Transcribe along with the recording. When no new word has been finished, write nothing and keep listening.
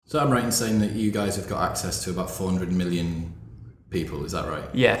So I'm right in saying that you guys have got access to about 400 million people, is that right?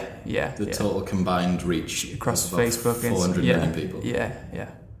 Yeah. The total combined reach across is about Facebook, 400 million people.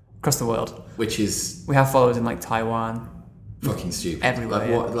 Yeah. Across the world. Which is We have followers in like Taiwan. fucking stupid.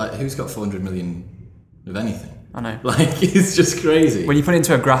 Everywhere. Like who's got 400 million of anything? I know. Like, it's just crazy. When you put it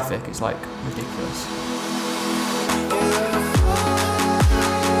into a graphic, it's like ridiculous.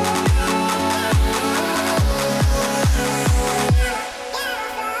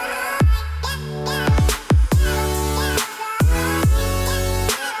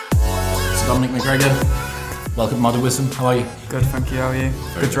 Dominic McGregor, welcome to Modern Wisdom. How are you? Good, thank you. How are you?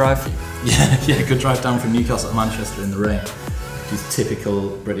 Very good drive? Yeah, good drive down from Newcastle to Manchester in the rain, which is typical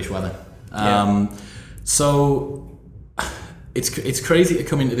British weather. So it's crazy to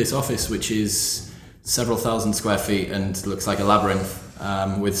come into this office, which is several thousand square feet and looks like a labyrinth,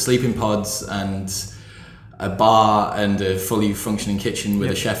 with sleeping pods and a bar and a fully functioning kitchen with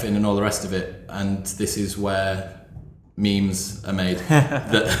a chef in and all the rest of it. And this is where memes are made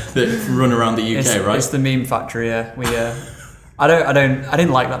that run around the UK, right? It's the meme factory. Yeah, I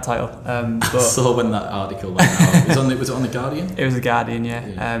didn't like that title. But I saw when that article went out. Was it on the Guardian? It was the Guardian, yeah.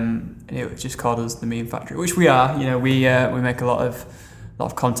 And it just called us the meme factory, which we are. You know, we make a lot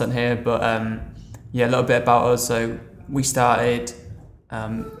of content here, but a little bit about us. So we started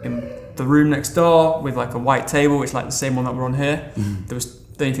in the room next door with like a white table, which is like the same one that we're on here. The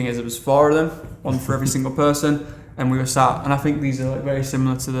only thing is, there was 4 of them, one for every single person. And we were sat, and I think these are like very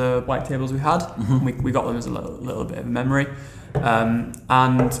similar to the white tables we had. We got them as a little bit of memory,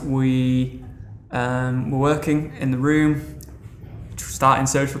 and we were working in the room, starting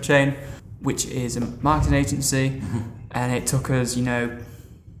Social Chain, which is a marketing agency, and it took us,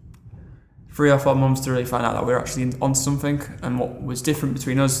 3 or 4 months to really find out that we were actually onto something. And what was different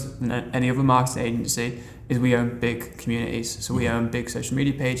between us and any other marketing agency is we own big communities. So we own big social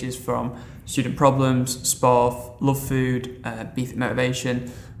media pages from Student Problems, Sport, Love Food, Beef Motivation,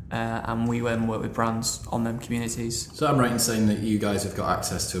 and we then work with brands on them communities. So I'm right in saying that you guys have got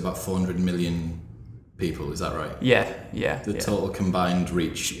access to about 400 million people, is that right? Yeah. The total combined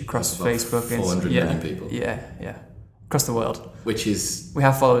reach across is about Facebook, 400 million people. Yeah. Across the world. Which is we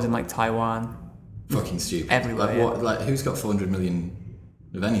have followers in like Taiwan. Fucking stupid. Everywhere. Like who's got 400 million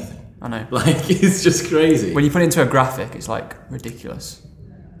of anything? I know. Like, it's just crazy. When you put it into a graphic, it's like ridiculous.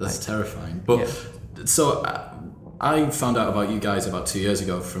 That's terrifying. But so I found out about you guys about 2 years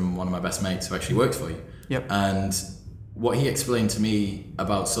ago from one of my best mates who actually works for you. Yep. And what he explained to me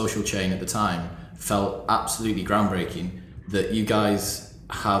about Social Chain at the time felt absolutely groundbreaking, that you guys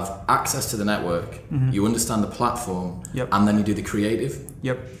have access to the network, you understand the platform, and then you do the creative.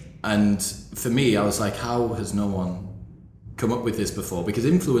 Yep. And for me, I was like, how has no one come up with this before? Because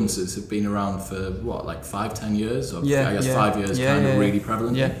influencers have been around for what, like 5-10 years, or I guess 5 years, really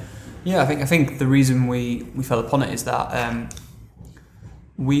prevalent. I think the reason we fell upon it is that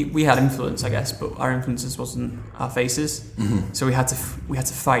we had influence, I guess, but our influences wasn't our faces. So we had to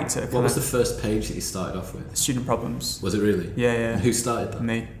fight to. What was the first page that you started off with? Student Problems. Was it really? Yeah. And who started that?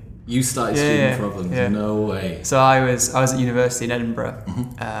 Me. You started Student Problems? Yeah. No way. So I was at university in Edinburgh,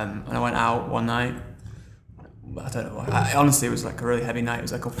 and I went out one night. I don't know why. Honestly, it was like a really heavy night. It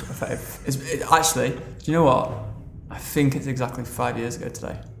was like actually, do you know what? I think it's exactly 5 years ago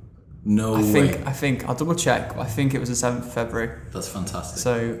today. No way. I think I'll double check, but I think it was the 7th of February. That's fantastic.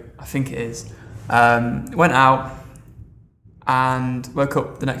 So I think it is. Went out and woke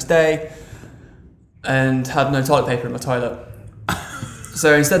up the next day and had no toilet paper in my toilet.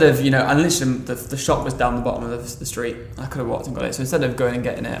 So instead of, and literally the shop was down the bottom of the street. I could have walked and got it. So instead of going and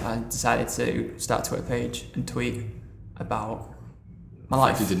getting it, I decided to start a Twitter page and tweet about my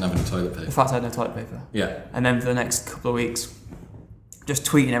life. You didn't have any toilet paper. The fact I had no toilet paper. Yeah. And then for the next couple of weeks, just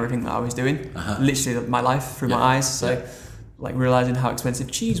tweeting everything that I was doing, literally my life through my eyes. So, like realizing how expensive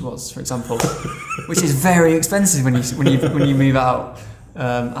cheese was, for example, which is very expensive when you move out.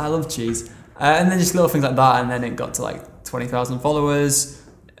 I love cheese, and then just little things like that. And then it got to like 20,000 followers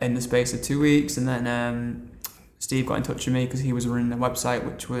in the space of 2 weeks, and then Steve got in touch with me because he was running a website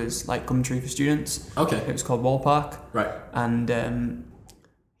which was like Gumtree for students. Okay. It was called Wallpark. Right. And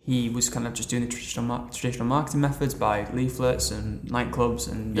he was kind of just doing the traditional marketing methods by leaflets and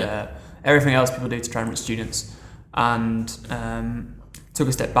nightclubs and everything else people do to try and reach students. And took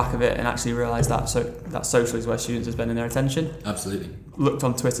a step back of it and actually realised that social is where students are spending their attention. Absolutely. Looked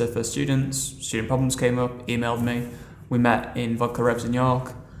on Twitter for students, Student Problems came up, emailed me. We met in Vodka Revs in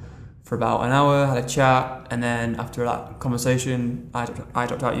York for about an hour, had a chat, and then after that conversation, I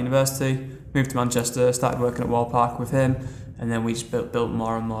dropped out of university, moved to Manchester, started working at Wallpark with him, and then we just built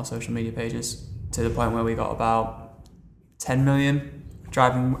more and more social media pages to the point where we got about 10 million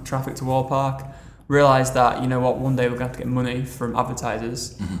driving traffic to Wall Park. Realised that, you know what, one day we're going to have to get money from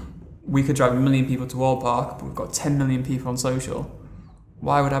advertisers. We could drive 1 million people to Wall Park, but we've got 10 million people on social.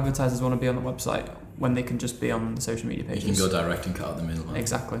 Why would advertisers want to be on the website when they can just be on the social media pages? You can go direct and cut out the middleman.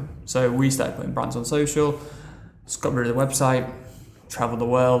 Exactly. So we started putting brands on social, just got rid of the website, travelled the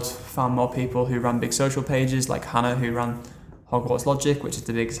world, found more people who ran big social pages, like Hannah, who ran Hogwarts Logic, which is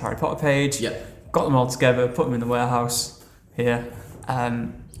the biggest Harry Potter page. Yeah. Got them all together, put them in the warehouse here,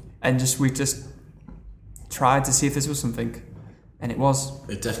 and we just tried to see if this was something, and it was.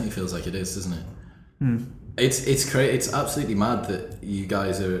 It definitely feels like it is, doesn't it? It's absolutely mad that you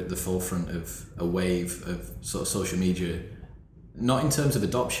guys are at the forefront of a wave of sort of social media, not in terms of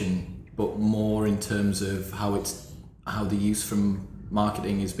adoption, but more in terms of how the use from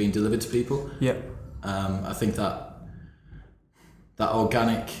marketing is being delivered to people. Yeah. I think that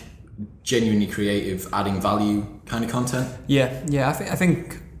organic, genuinely creative, adding value kind of content. Yeah. I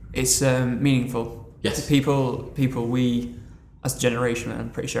think it's meaningful. Yes. People, we as a generation, and I'm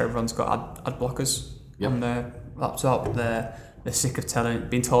pretty sure everyone's got ad blockers on their laptop. They're sick of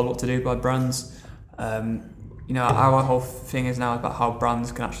being told what to do by brands. Our whole thing is now about how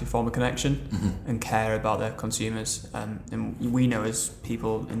brands can actually form a connection and care about their consumers. And we know as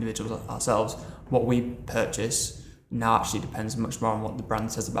people, individuals ourselves, what we purchase now actually depends much more on what the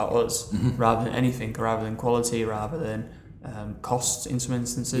brand says about us, rather than anything, rather than quality, rather than costs in some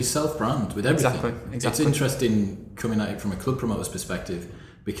instances. You self-brand with everything. Exactly. It's interesting coming at it from a club promoter's perspective,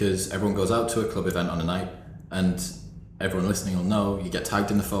 because everyone goes out to a club event on a night, and everyone listening will know you get tagged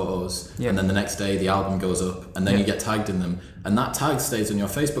in the photos, and then the next day the album goes up, and then you get tagged in them, and that tag stays on your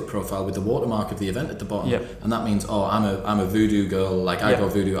Facebook profile with the watermark of the event at the bottom, and that means, I'm a voodoo girl, like I go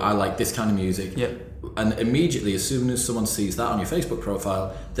voodoo, I like this kind of music. And immediately, as soon as someone sees that on your Facebook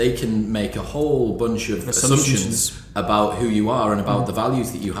profile, they can make a whole bunch of assumptions about who you are and about the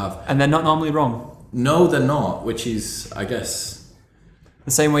values that you have. And they're not normally wrong. No, they're not, which is, I guess...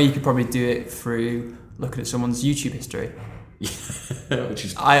 The same way you could probably do it through looking at someone's YouTube history. Which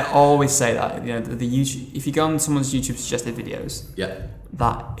is... I always say that, the YouTube, if you go on someone's YouTube suggested videos,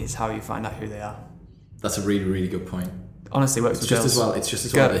 that is how you find out who they are. That's a really, really good point. Honestly, works for girls. It's just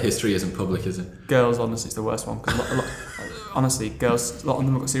as well that history isn't public, is it? Girls, honestly, it's the worst one. Cause honestly, girls, a lot of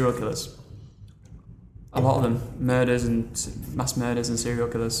them have got serial killers. A lot of them, mass murders and serial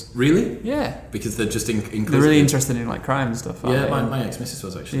killers. Really? Yeah. Because they're just inquisitive. They're really interested in like crime and stuff. Yeah, my ex-missus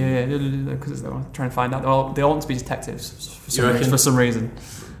was actually. Yeah, because they want to try and find out. They all want to be detectives for some reason.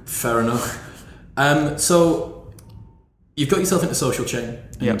 Fair enough. So you've got yourself into Social Chain.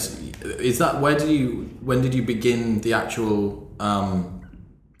 Yep. Is that when did you begin the actual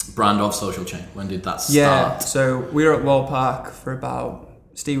brand of Social Chain? When did that start? Yeah, so we were at Wall Park for about...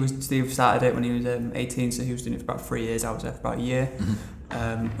 Steve started it when he was 18, so he was doing it for about 3 years. I was there for about a year.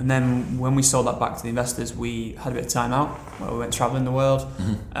 And then when we sold that back to the investors, we had a bit of time out where we went travelling the world.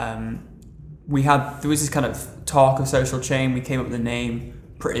 There was this kind of talk of Social Chain. We came up with the name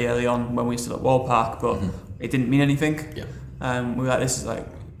pretty early on when we were still at Wall Park, but it didn't mean anything. We were like, this is like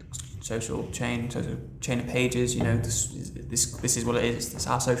social chain of pages, this is what it is. It's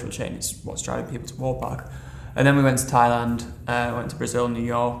our social chain. It's what's driving people to Wall Park. And then we went to Thailand, went to Brazil, New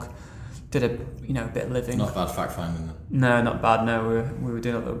York, did a bit of living. Not bad fact finding then. No, not bad. No, we were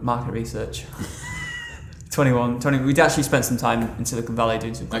doing a little market research. 20. We'd actually spent some time in Silicon Valley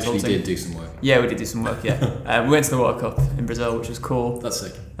doing some consulting. Actually did do some work. Yeah, we did do some work. Yeah, we went to the World Cup in Brazil, which was cool. That's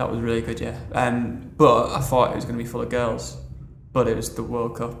sick. That was really good. Yeah. But I thought it was going to be full of girls, but it was the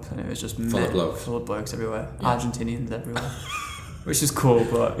World Cup, and it was just full of blokes everywhere, Argentinians everywhere. Which is cool,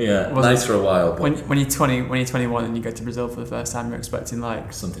 but nice for a while. But when you're 20, when you're 21 and you go to Brazil for the first time, you're expecting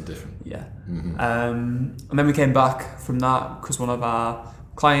like something different. Yeah. And then we came back from that because one of our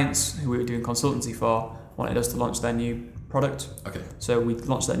clients who we were doing consultancy for wanted us to launch their new product. Okay. So we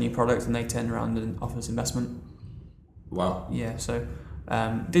launched their new product and they turned around and offered us investment. Wow. Yeah. So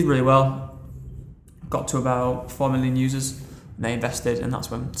did really well. Got to about 4 million users. They invested, and that's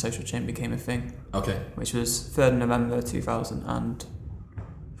when Social Chain became a thing. Okay. Which was 3rd November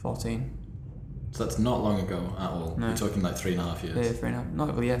 2014. So that's not long ago at all. No. You're talking like 3.5 years. Yeah, 3.5.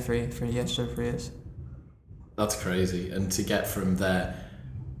 Not really, 3 years, so 3 years. That's crazy. And to get from there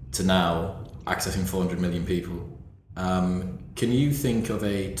to now, accessing 400 million people, can you think of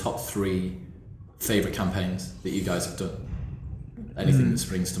a top 3 favourite campaigns that you guys have done? Anything that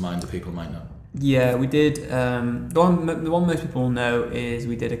springs to mind that people might know? Yeah, we did. The one most people will know is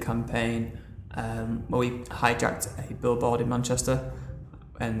we did a campaign where we hijacked a billboard in Manchester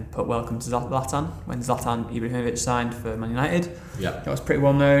and put "Welcome to Zlatan" when Zlatan Ibrahimovic signed for Man United. Yeah, that was pretty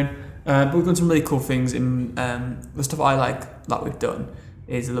well known. But we've done some really cool things. In the stuff I like that we've done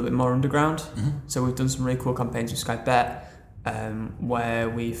is a little bit more underground. So we've done some really cool campaigns with Sky Bet, where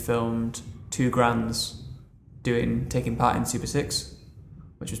we filmed 2 grands taking part in Super 6,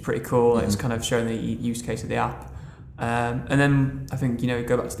 which was pretty cool. It was kind of showing the use case of the app. And then I think,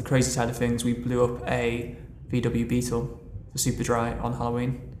 go back to the crazy side of things, we blew up a VW Beetle for Super Dry on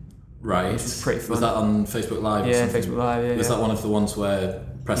Halloween. Right. Which was pretty fun. Was that on Facebook Live? Yeah, Facebook Live, yeah. Was that one of the ones where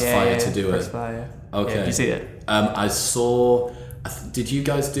press fire to do press it? Fire, yeah. Okay. Yeah, did you see it? I saw... Did you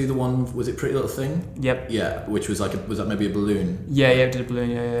guys do the one, was it Pretty Little Thing? Yep. Yeah, which was was that maybe a balloon? Yeah, we did a balloon,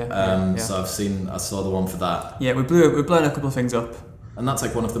 yeah. So I saw the one for that. Yeah, we've blown a couple of things up. And that's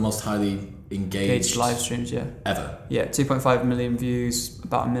like one of the most highly engaged live streams, yeah. Ever. Yeah, 2.5 million views,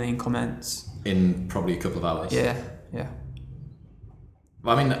 about 1 million comments. In probably a couple of hours. Yeah.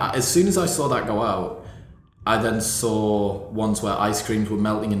 I mean, as soon as I saw that go out, I then saw ones where ice creams were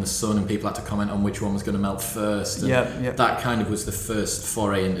melting in the sun and people had to comment on which one was going to melt first. And that kind of was the first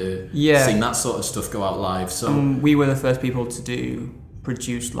foray into seeing that sort of stuff go out live. So we were the first people to do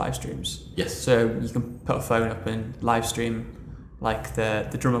produced live streams. Yes. So you can put a phone up and live stream like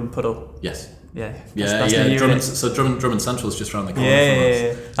the Drummond Puddle. Yes. Yeah. Drummond Central's just around the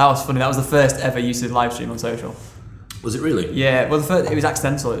corner from us. That was funny. That was the first ever use of live stream on social. Was it really? Yeah. Well, it was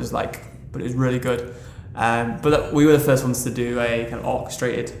accidental. It was but it was really good. But we were the first ones to do a kind of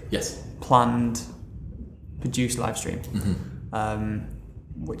orchestrated, planned, produced live stream.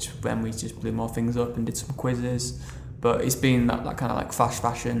 Which then we just blew more things up and did some quizzes. But it's been that kind of like fast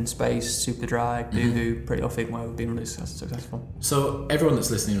fashion space, Super Dry, Boohoo, Pretty Little Thing, where we've been really successful. So everyone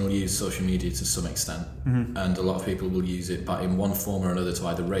that's listening will use social media to some extent, and a lot of people will use it, but in one form or another, to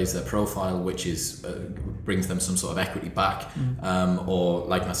either raise their profile, which is brings them some sort of equity back, or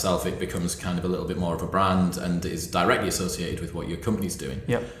like myself, it becomes kind of a little bit more of a brand and is directly associated with what your company's doing.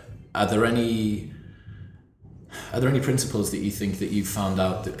 Yep. Are there any principles that you think that you've found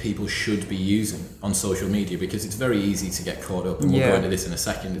out that people should be using on social media? Because it's very easy to get caught up, and we'll go into this in a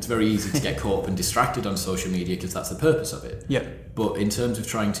second, it's very easy to get caught up and distracted on social media because that's the purpose of it. Yeah. But in terms of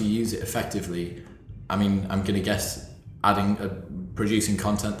trying to use it effectively, I mean, I'm going to guess producing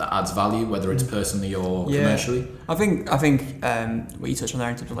content that adds value, whether it's personally or commercially. I think what you touched on there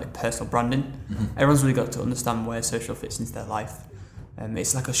in terms of like personal branding, everyone's really got to understand where social fits into their life.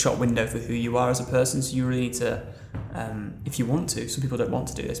 It's like a shop window for who you are as a person, so you really need to, if you want to, some people don't want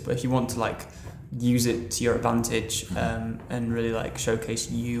to do this, but if you want to like use it to your advantage, and really like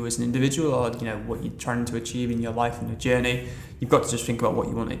showcase you as an individual, or what you're trying to achieve in your life and your journey, you've got to just think about how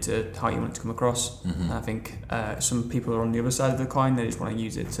you want it to come across. And I think some people are on the other side of the coin, they just want to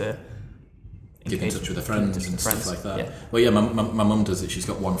use it to get in touch with their friends and stuff like that. Yeah. Well, yeah, my mum does it. She's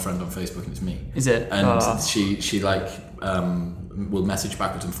got one friend on Facebook and it's me. Is it? And she like will message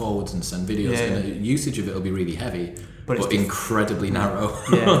backwards and forwards and send videos, and the usage of it will be really heavy, but incredibly narrow.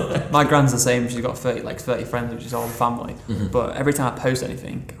 Yeah, my grand's the same. She's got 30 friends, which is all the family. But every time I post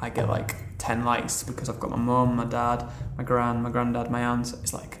anything, I get like 10 likes because I've got my mum, my dad, my granddad, my aunt.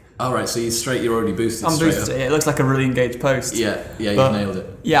 It's like, all right, so you're already boosted. I'm boosted. It looks like a really engaged post. Yeah, you've nailed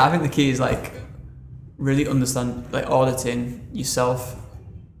it. Yeah, I think the key is like really understand, like auditing yourself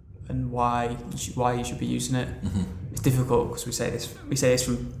and why you should be using it. It's difficult because we say this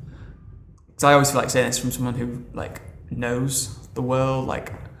from, because I always feel like saying this from someone who like knows the world,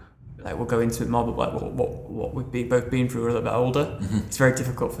 like we'll go into it more, but like what we've both been through, a little bit older. It's very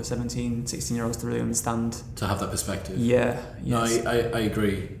difficult for 17, 16 year olds to really understand, to have that perspective. Yes. No, I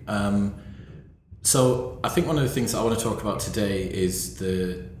agree. So I think one of the things that I want to talk about today is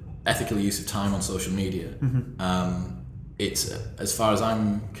the ethical use of time on social media. It's, as far as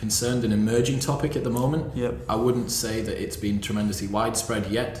I'm concerned, an emerging topic at the moment. I wouldn't say that it's been tremendously widespread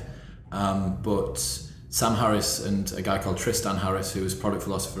yet, but Sam Harris and a guy called Tristan Harris, who is product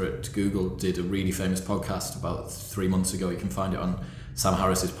philosopher at Google, did a really famous podcast about 3 months ago. You can find it on Sam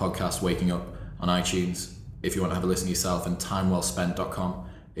Harris's podcast, Waking Up, on iTunes, if you want to have a listen yourself, and timewellspent.com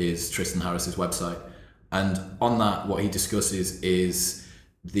is Tristan Harris's website. And on that, what he discusses is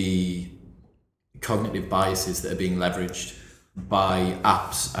the cognitive biases that are being leveraged by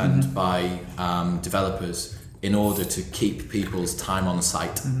apps and by developers in order to keep people's time on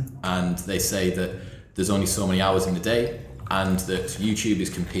site. And they say that there's only so many hours in the day, and that YouTube is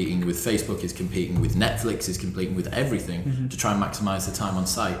competing with Facebook, is competing with Netflix, is competing with everything to try and maximize the time on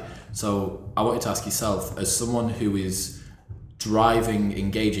site. So I wanted to ask yourself, as someone who is driving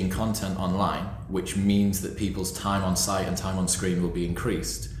engaging content online, which means that people's time on site and time on screen will be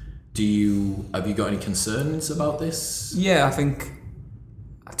increased, have you got any concerns about this? Yeah, I think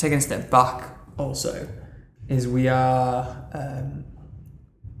taking a step back also is we are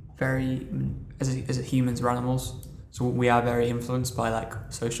very as humans or animals, so we are very influenced by like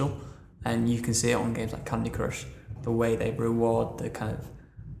social, and you can see it on games like Candy Crush, the way they reward the kind of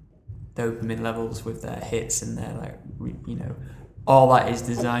dopamine levels with their hits and their like all that is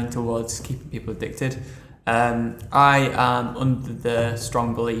designed towards keeping people addicted. I am under the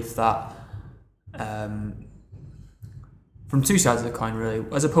strong belief that from two sides of the coin really.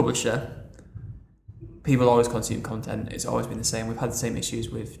 As a publisher, people always consume content. It's always been the same. We've had the same issues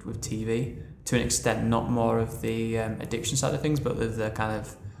with TV to an extent, not more of the addiction side of things, but the kind of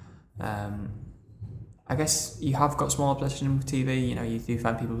I guess you have got small obsession with TV. You do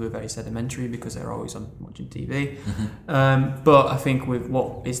find people who are very sedimentary because they're always on watching TV. Mm-hmm. But I think with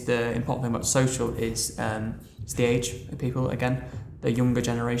what is the important thing about social is it's the age of people. Again, the younger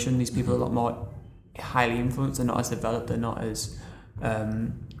generation. These people are a lot more highly influenced. They're not as developed. They're not as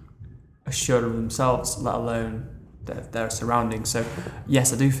assured of themselves, let alone their surroundings. So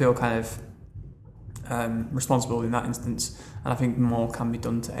yes, I do feel kind of responsible in that instance, and I think more can be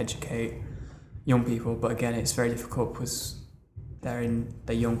done to educate young people. But again, it's very difficult because they're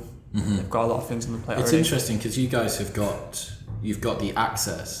young. Mm-hmm. They've got a lot of things on the plate. It's already. Interesting because you guys you've got the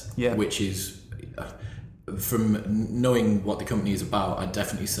access, which is from knowing what the company is about. I'd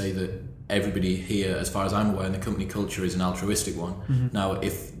definitely say that everybody here, as far as I'm aware, in the company culture is an altruistic one. Mm-hmm. Now,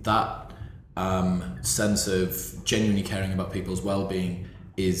 if that sense of genuinely caring about people's well-being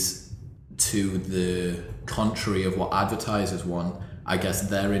is to the contrary of what advertisers want, I guess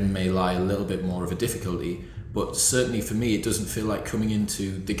therein may lie a little bit more of a difficulty. But certainly for me, it doesn't feel like coming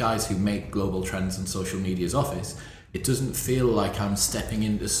into the guys who make Global Trends and social media's office. It doesn't feel like I'm stepping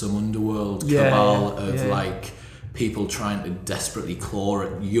into some underworld cabal of like people trying to desperately claw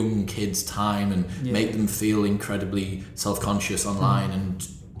at young kids' time and make them feel incredibly self-conscious online and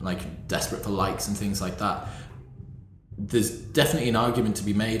like desperate for likes and things like that. There's definitely an argument to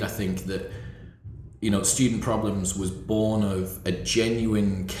be made, I think, that Student Problems was born of a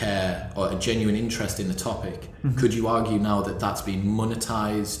genuine care or a genuine interest in the topic. Mm-hmm. Could you argue now that that's been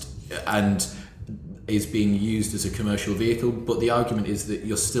monetized and is being used as a commercial vehicle? But the argument is that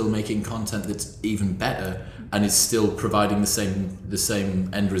you're still making content that's even better and is still providing the same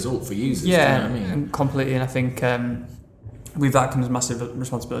end result for users. Yeah, do you know what I mean? Completely. And I think with that comes massive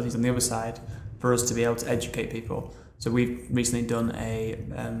responsibilities on the other side for us to be able to educate people. So we've recently done a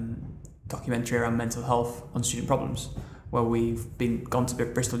documentary around mental health on Student Problems, where we've gone to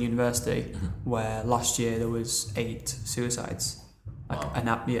Bristol University, mm-hmm. where last year there was 8 suicides,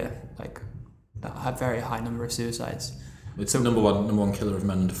 that had very high number of suicides. It's number one killer of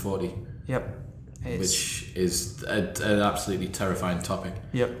men under 40. Yep. Which is an absolutely terrifying topic.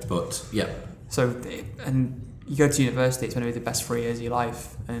 Yep. But yeah. So and you go to university, it's going to be the best 3 years of your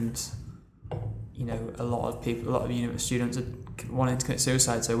life, and a lot of university students are wanting to commit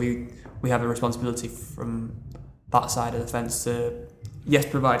suicide. So we have a responsibility from that side of the fence to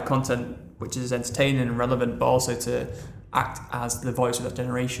provide content which is entertaining and relevant, but also to act as the voice of that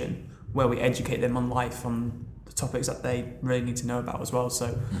generation, where we educate them on life, on the topics that they really need to know about as well.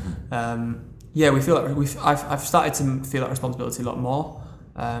 So, mm-hmm. We feel like I've started to feel that responsibility a lot more.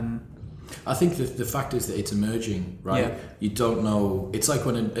 I think the fact is that it's emerging, right? Yeah. You don't know. It's like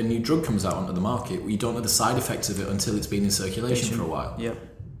when a new drug comes out onto the market, you don't know the side effects of it until it's been in circulation for a while. Yep.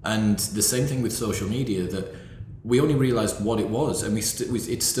 And the same thing with social media, that we only realised what it was, and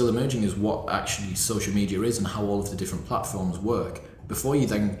it's still emerging as what actually social media is and how all of the different platforms work, before you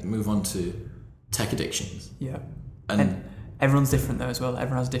then move on to tech addictions. Yeah. And everyone's different though as well.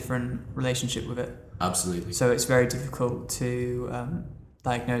 Everyone has a different relationship with it. Absolutely. So it's very difficult to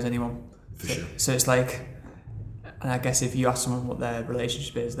diagnose anyone. Sure. So it's like, and I guess if you ask someone what their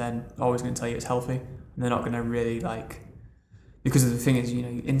relationship is, then they're always going to tell you it's healthy, and they're not going to really because the thing is,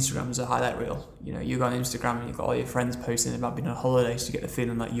 Instagram is a highlight reel. You go on Instagram and you've got all your friends posting about being on holidays, so you get the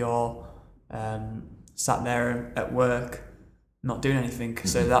feeling that you're sat there at work not doing anything. Mm-hmm.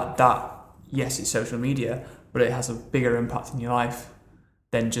 So that yes, it's social media, but it has a bigger impact in your life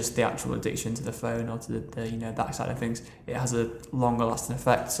than just the actual addiction to the phone or to the that side of things. It has a longer lasting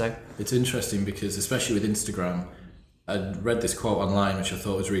effect. So it's interesting because, especially with Instagram, I read this quote online which I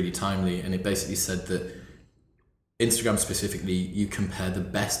thought was really timely, and it basically said that Instagram specifically, you compare the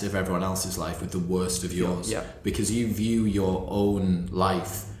best of everyone else's life with the worst of yours. Yeah. Because you view your own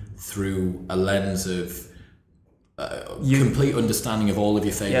life through a lens of complete understanding of all of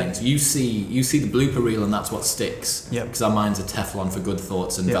your failings. You see the blooper reel, and that's what sticks. Because our minds are Teflon for good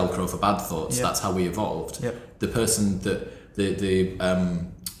thoughts and Velcro for bad thoughts. That's how we evolved. The person that the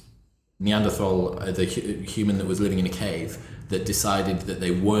Neanderthal, the human that was living in a cave, that decided that they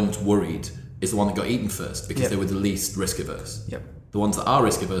weren't worried, is the one that got eaten first because they were the least risk averse. The ones that are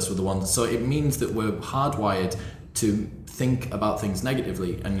risk averse were the ones. So it means that we're hardwired to think about things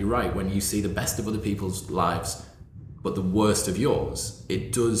negatively. And you're right, when you see the best of other people's lives, but the worst of yours,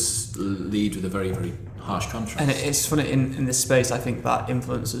 it does lead with a very, very harsh contrast. And it's funny, in this space, I think that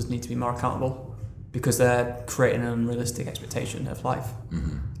influencers need to be more accountable because they're creating an unrealistic expectation of life,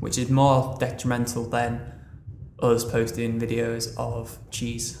 which is more detrimental than us posting videos of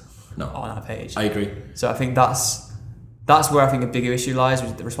cheese on our page. I agree. So I think that's where I think a bigger issue lies,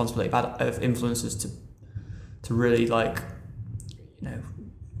 with the responsibility of influencers to really, like, you know,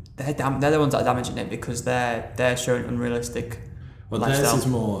 they're the ones that are damaging it because they're showing unrealistic lifestyle. Theirs is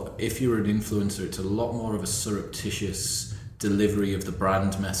more, if you're an influencer, it's a lot more of a surreptitious delivery of the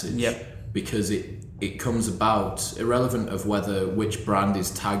brand message. Yep. Because it comes about irrelevant of which brand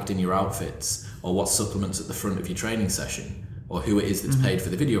is tagged in your outfits or what supplements at the front of your training session or who it is that's paid for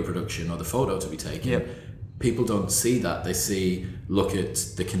the video production or the photo to be taken. Yep. People don't see that. They see, look at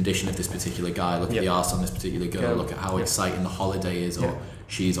the condition of this particular guy, look at the arse on this particular girl, look at how exciting the holiday is, or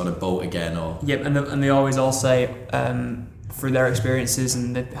she's on a boat again, or... Yep, and they always all say through their experiences,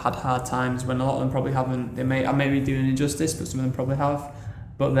 and they've had hard times when a lot of them probably haven't. I may be doing an injustice, but some of them probably have.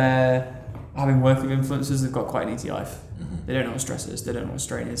 But they're having worked with influencers, they've got quite an easy life. They don't know what stress is, they don't know what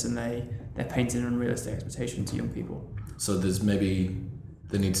strain is, and they're painting an unrealistic expectation to young people. So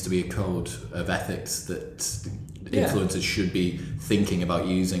there needs to be a code of ethics that influencers should be thinking about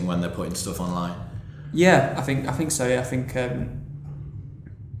using when they're putting stuff online. Yeah, I think so. Yeah, I think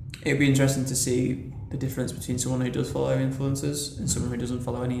it'd be interesting to see the difference between someone who does follow influencers and someone who doesn't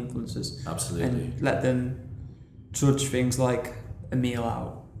follow any influencers. Absolutely. And let them judge things like a meal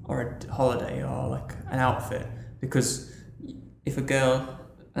out or a holiday or like an outfit, because if a girl,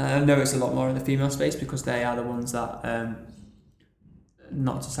 I know it's a lot more in the female space because they are the ones that,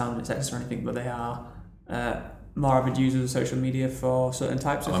 not to sound sexist or anything, but they are more avid users of social media for certain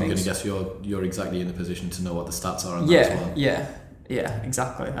types of things. I'm going to guess you're exactly in the position to know what the stats are on that as well. Yeah,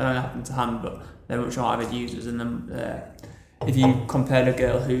 exactly. I don't have them to hand, but they're much more avid users. And then if you compared a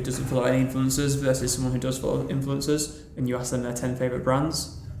girl who doesn't follow any influencers versus someone who does follow influencers, and you ask them their 10 favourite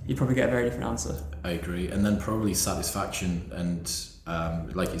brands, you'd probably get a very different answer. I agree. And then probably satisfaction and,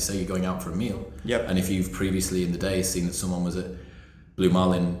 like you say, you're going out for a meal. Yep. And if you've previously in the day seen that someone was at Blue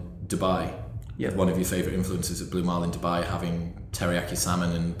Marlin Dubai, one of your favourite influencers at Blue Marlin Dubai having teriyaki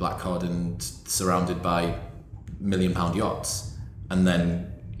salmon and black cod and surrounded by £1 million yachts, and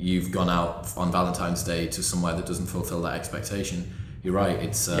then you've gone out on Valentine's Day to somewhere that doesn't fulfil that expectation. You're right,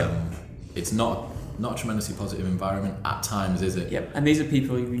 it's not a tremendously positive environment at times, is it? Yep. And these are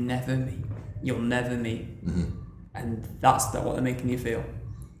people you'll never meet. And that's what they're making you feel.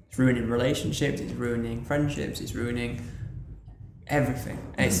 It's ruining relationships, it's ruining friendships, it's ruining everything.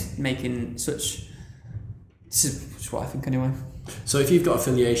 And it's making this is what I think anyway. So if you've got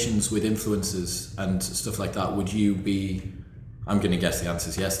affiliations with influencers and stuff like that, would you be, I'm going to guess the answer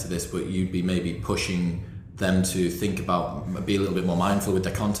is yes to this, but you'd be maybe pushing them to think about, be a little bit more mindful with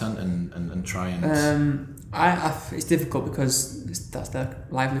their content and try and... it's difficult because that's their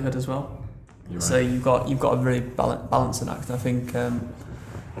livelihood as well. You're right. So you've got to really balance an act. I think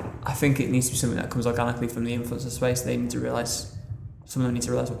it needs to be something that comes organically from the influencer space. They need to realise, some of them need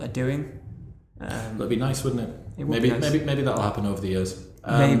to realise what they're doing. That'd be nice, wouldn't it? It would be nice. Maybe that'll happen over the years.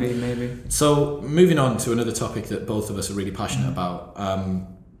 Maybe. So moving on to another topic that both of us are really passionate about.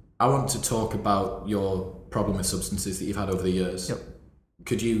 I want to talk about your problem with substances that you've had over the years. Yep.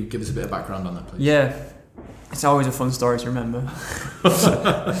 Could you give us a bit of background on that, please? Yeah. It's always a fun story to remember.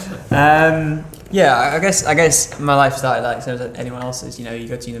 I guess my life started like same as anyone else's. You know, you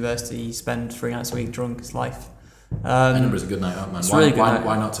go to university, you spend 3 nights a week drunk. It's life. Edinburgh's a good night out, man. Why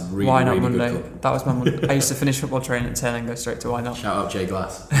not? A really, why not really Monday? good club. That was my Monday. I used to finish football training at 10 and go straight to Why Not. Shout out Jay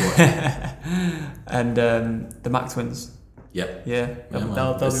Glass. And the Mac Twins. Yep. Yeah,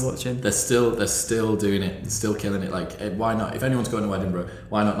 they'll be watching. They're still doing it. They're still killing it. Like, why not? If anyone's going to Edinburgh,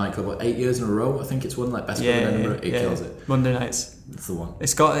 Why Not nightclub? What, 8 years in a row? I think it's won like best club in Edinburgh. It kills it. Monday nights. It's the one.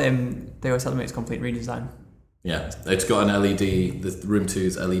 It's got they always tell me it's complete redesign. Yeah, it's got an LED. The room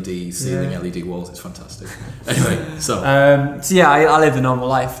 2's LED ceiling, LED walls. It's fantastic. Anyway, so I lived a normal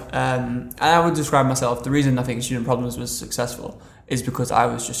life. And I would describe myself. The reason I think Student Problems was successful is because I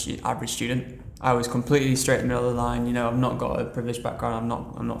was just an average student. I was completely straight in the middle of the line. You know, I've not got a privileged background.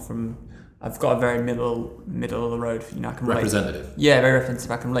 I'm not from. I've got a very middle of the road. You know, I can representative. Relate. Yeah, very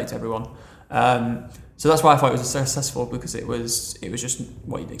representative. I can relate to everyone. So that's why I thought it was successful, because it was just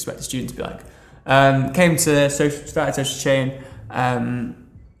what you'd expect a student to be like. Started Social Chain, and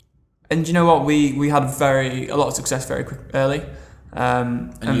you know what? We had a lot of success very early.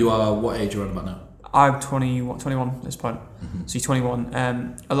 And you are what age you're on about now? I'm 21 at this point. So you're 21.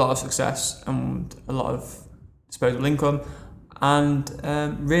 A lot of success and a lot of disposable income, and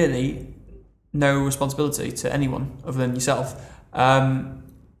really no responsibility to anyone other than yourself.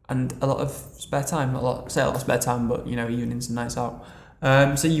 And a lot of spare time. A lot of spare time, but evenings and nights out.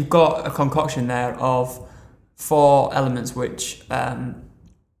 So you've got a concoction there of 4 elements which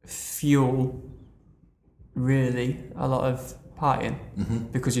fuel really a lot of partying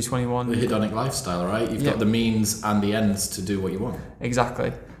because you're 21. The hedonic lifestyle, right? You've got the means and the ends to do what you want.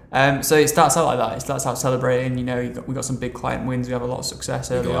 Exactly. So it starts out like that. It starts out celebrating. We got some big client wins. We have a lot of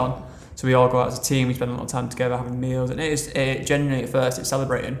success early on. So we all go out as a team. We spend a lot of time together having meals, and it genuinely at first it's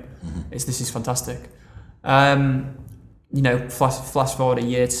celebrating. This is fantastic. Flash forward a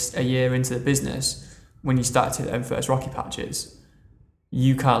year into the business, when you start to hit them first rocky patches,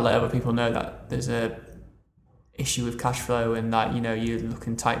 you can't let other people know that there's a issue with cash flow and that you're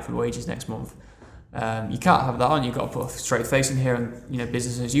looking tight for wages next month. You can't have that on. You've got to put a straight face in here and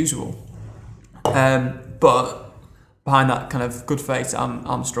business as usual. But behind that kind of good face,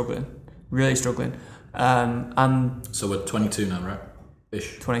 I'm struggling, really struggling. And so we're 22 now, right?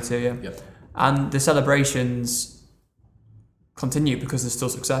 Ish. 22, yeah. Yep. And the celebrations continue because there's still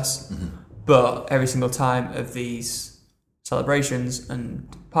success. But every single time of these celebrations and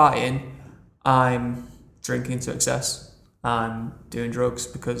partying, I'm drinking to excess. I'm doing drugs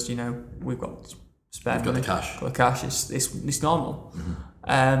because we've got spare money. Got the cash. Got the cash. It's normal.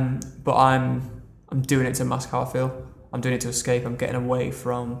 But I'm doing it to mask how I feel. I'm doing it to escape. I'm getting away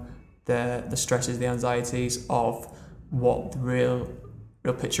from the stresses, the anxieties of what the real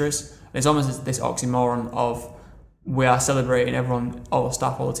picture is. And it's almost this oxymoron of we are celebrating, everyone, all the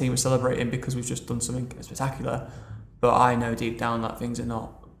staff, all the team is celebrating because we've just done something spectacular. But I know deep down that things are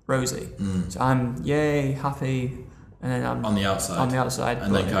not rosy. So I'm yay, happy, and then I'm on the outside.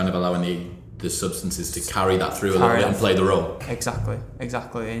 And then kind of allowing the substances to carry that through a little bit and play the role. Exactly.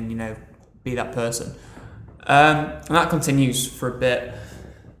 And be that person. And that continues for a bit.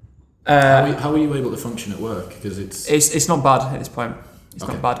 How are you able to function at work? Because it's not bad at this point. It's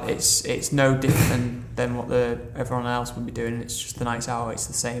not bad. It's no different than what everyone else would be doing. It's just the nights out. It's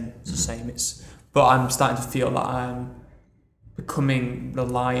the same. It's the same. But I'm starting to feel that I'm becoming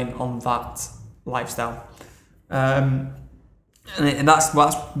reliant on that lifestyle, and that's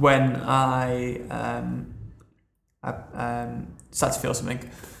when I start to feel something.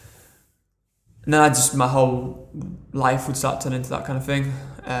 And then my whole life would start turning into that kind of thing.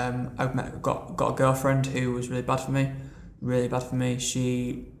 I got a girlfriend who was really bad for me.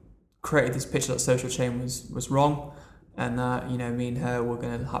 She created this picture that social chain was wrong, and that me and her were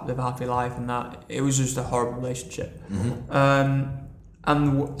going to live a happy life, and that it was just a horrible relationship.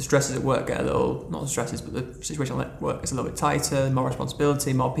 And the stresses at work get not the stresses, but the situation at work is a little bit tighter, more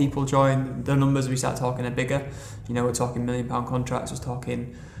responsibility, more people join. The numbers we start talking are bigger. We're talking £1 million contracts. We're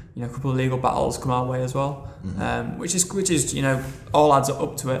talking a couple of legal battles come our way as well, which is all adds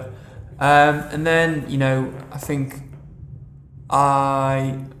up to it. And then I think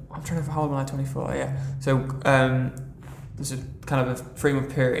I'm trying to remember how old am I? 24. Yeah. So there's a kind of a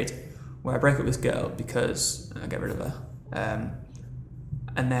 3-month period where I break up with this girl because I get rid of her.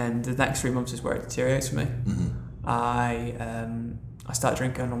 And then the next 3 months is where it deteriorates for me. I start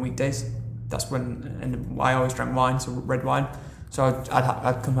drinking on weekdays. That's when I always drank wine, so red wine. So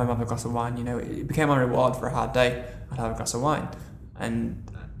I'd come home and have a glass of wine. It became my reward for a hard day. I'd have a glass of wine, and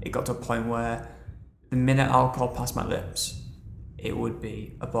it got to a point where the minute alcohol passed my lips, it would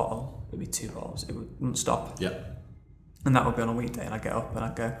be a bottle. It'd be 2 bottles. It wouldn't stop. Yeah. And that would be on a weekday, and I'd get up and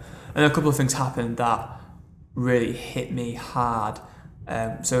I'd go. And a couple of things happened that really hit me hard.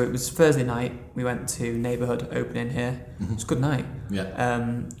 So it was Thursday night. We went to neighbourhood opening here. It was a good night.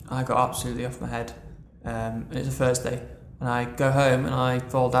 Yeah. I got absolutely off my head. And it's a Thursday. And I go home and I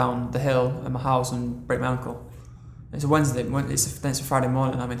fall down the hill at my house and break my ankle. It's a Wednesday. It's a Friday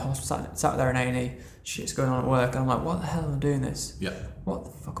morning. I'm in hospital, sat there in A&E. Shit's going on at work, and I'm like, "What the hell am I doing this? Yeah. What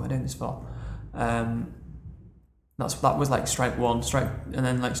the fuck am I doing this for?" That was like strike 1, and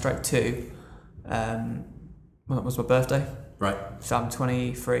then like strike 2. Well, that was my birthday. Right. So I'm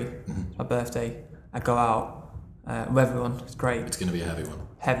 23. My birthday. I go out with everyone. It's great. It's going to be a heavy one.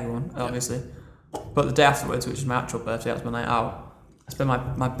 Heavy one, obviously. But the day afterwards, which is my actual birthday, that was my night out. I spent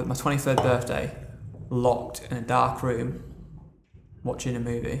my 23rd birthday locked in a dark room watching a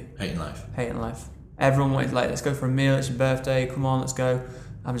movie. Hating life. Everyone wanted let's go for a meal, it's your birthday, come on, let's go.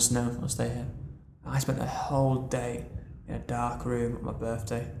 I'm just, no, I'll stay here. I spent the whole day in a dark room on my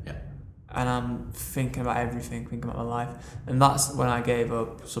birthday. Yeah. And I'm thinking about everything, thinking about my life. And that's when I gave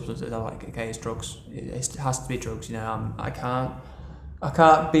up substances. I was like, okay, it's drugs. It has to be drugs, I can't I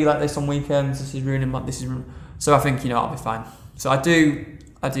can't be like this on weekends. This is ruining my. So I think I'll be fine. So I do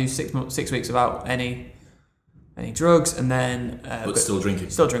 6 weeks without any drugs, and then but still drinking.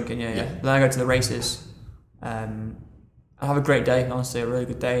 Still drinking, yeah. Then I go to the races. I have a great day, honestly, a really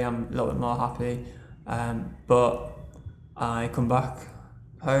good day. I'm a little bit more happy, but I come back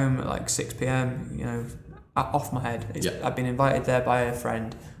home at like 6 p.m. Off my head. I've been invited there by a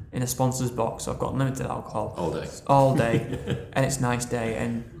friend in a sponsor's box, so I've got unlimited alcohol all day, and it's a nice day.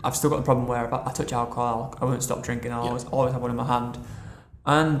 And I've still got the problem where if I touch alcohol, I won't stop drinking. I'll always have one in my hand,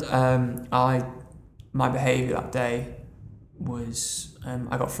 and my behaviour that day was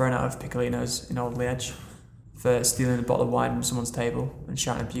I got thrown out of Piccolino's in Old Liege for stealing a bottle of wine from someone's table and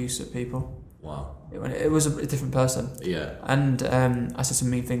shouting abuse at people. Wow. It was a different person. Yeah. And I said some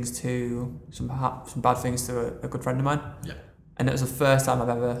mean things some bad things to a good friend of mine. Yeah. And it was the first time I've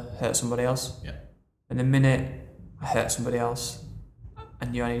ever hurt somebody else. Yeah. And the minute I hurt somebody else, I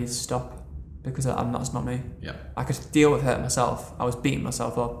knew I needed to stop because that's not me. Yeah. I could deal with hurting myself. I was beating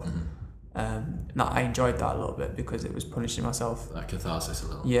myself up. Mm-hmm. I enjoyed that a little bit because it was punishing myself. That catharsis a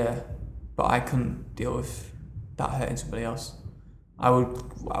little. Yeah, but I couldn't deal with that hurting somebody else. I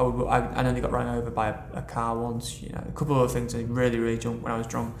nearly got run over by a car once. A couple of other things. I really, really drunk when I was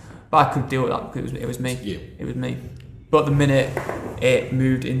drunk, but I could deal with that because it was me. It was me. But the minute it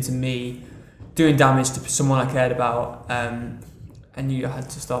moved into me doing damage to someone I cared about, I knew I had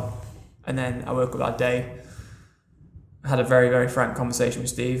to stop. And then I woke up that day. I had a very, very frank conversation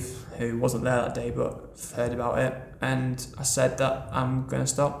with Steve, who wasn't there that day but heard about it, and I said that I'm going to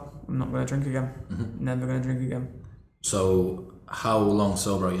stop. I'm not going to drink again. Mm-hmm. Never going to drink again. So how long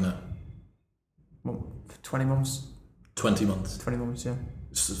sober are you now? Well, 20 months. 20 months? 20 months, yeah.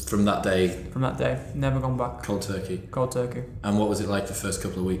 So from that day? From that day. Never gone back. Cold turkey? Cold turkey. And what was it like the first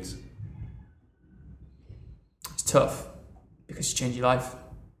couple of weeks? It's tough because you change your life.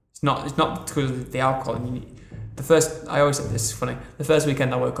 It's not because of the alcohol. I always say this is funny. The first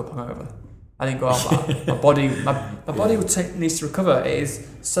weekend I woke up hungover. I didn't go out. But my body needs to recover. It's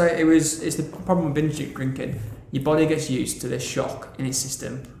the problem with binge drinking. Your body gets used to this shock in its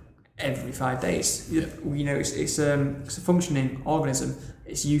system every 5 days. Yeah. It's a functioning organism.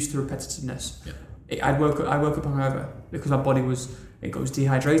 It's used to repetitiveness. Yeah. I woke up hungover because my body was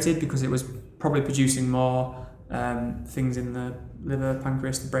dehydrated because it was probably producing more things in the liver,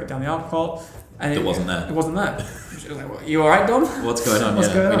 pancreas to break down the alcohol. And it wasn't there. It wasn't there. I was like, "What, you all right, Dom? What's going on?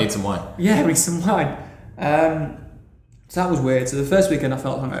 We need some wine." Yeah, we need some wine. So that was weird. So the first weekend I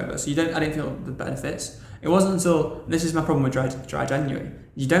felt hungover. So I didn't feel the benefits. It wasn't until, this is my problem with dry January.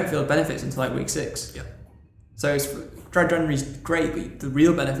 You don't feel the benefits until like week 6. Yeah. So dry January is great, but the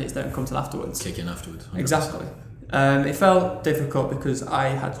real benefits don't come till afterwards. Kick in afterwards. 100%. Exactly. It felt difficult because I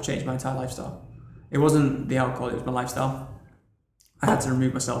had to change my entire lifestyle. It wasn't the alcohol, it was my lifestyle. I had to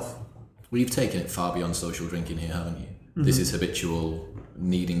remove myself. Well, you've taken it far beyond social drinking here, haven't you? Mm-hmm. This is habitual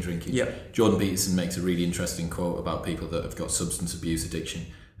needing drinking. Yep. Jordan Peterson makes a really interesting quote about people that have got substance abuse addiction,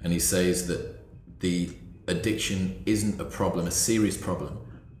 and he says that the addiction isn't a serious problem,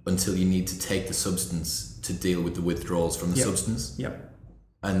 until you need to take the substance to deal with the withdrawals from the substance. Yep.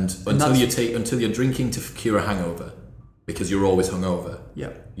 And until you're drinking to cure a hangover, because you're always hungover,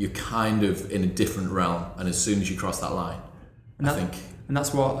 you're kind of in a different realm. And as soon as you cross that line, and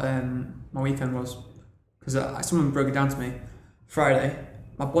that's what my weekend was, because someone broke it down to me. Friday,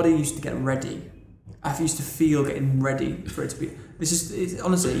 my body used to get ready. I used to feel getting ready for it to be.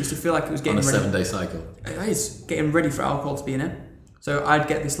 Honestly, it used to feel like it was getting ready. On a 7-day cycle. It's getting ready for alcohol to be in it. So I'd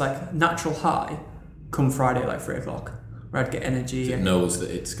get this like natural high come Friday at like 3 o'clock, where I'd get energy. It knows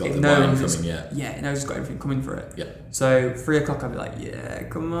that it's got the wine coming, Yeah, it knows it's got everything coming for it. Yeah. So 3 o'clock I'd be like, yeah,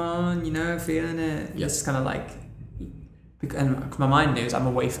 come on, feeling it. Yeah. It's kind of like, and my mind knows I'm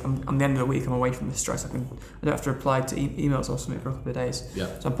away. I'm the end of the week. I'm away from the stress. I don't have to reply to emails or something for a couple of days. Yeah.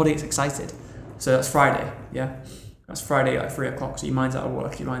 So my body gets excited. So that's Friday. Yeah. That's Friday at 3 o'clock. So your mind's out of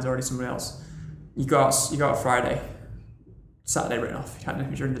work. Your mind's already somewhere else. You go out Friday. Saturday written off. You can't do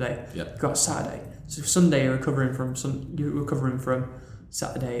it during the day. Yeah. You go out Saturday. So Sunday you're recovering from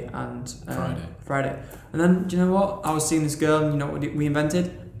Saturday and Friday. And then do you know what? I was seeing this girl, and you know what we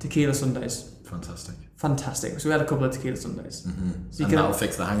invented? Tequila Sundays. Fantastic. So we had a couple of tequila Sundays. Mm-hmm. So that'll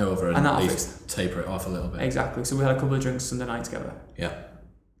fix the hangover and at least taper it off a little bit. Exactly. So we had a couple of drinks Sunday night together. Yeah.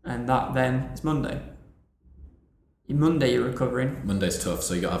 And that then it's Monday. Monday you're recovering. Monday's tough,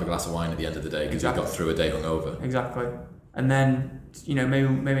 so you got to have a glass of wine at the end of the day because you've got through a day hungover. Exactly. And then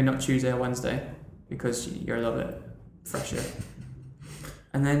maybe not Tuesday or Wednesday because you're a little bit fresher.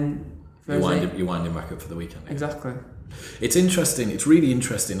 And then Thursday, you're winding back up for the weekend. Exactly. It's interesting. It's really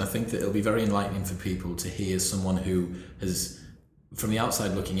interesting. I think that it'll be very enlightening for people to hear someone who has from the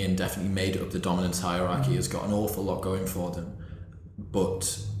outside looking in, definitely made up the dominance hierarchy, has got an awful lot going for them,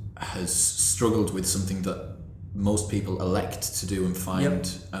 but has struggled with something that most people elect to do and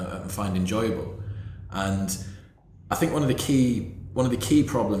find enjoyable. And I think one of the key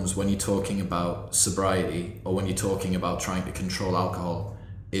problems when you're talking about sobriety, or when you're talking about trying to control alcohol,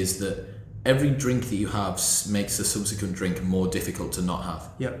 is that every drink that you have makes a subsequent drink more difficult to not have.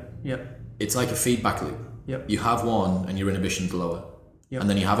 Yep. It's like a feedback loop. Yep. You have one and your inhibition's lower. Yep. And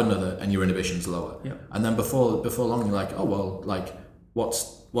then you have another and your inhibition's lower. Yep. And then before long you're like, oh well, like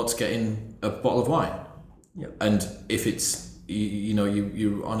what's getting a bottle of wine? Yep. And if it's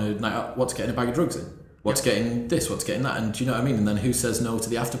you're on a night out, what's getting a bag of drugs in? What's getting this? What's getting that? And do you know what I mean? And then who says no to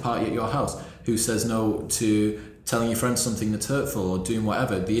the after party at your house? Who says no to telling your friends something that's hurtful or doing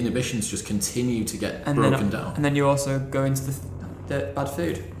whatever? The inhibitions just continue to get broken down. And then you also go into the bad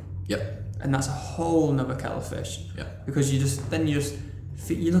food. Yep. And that's a whole nother kettle of fish. Yeah. Because you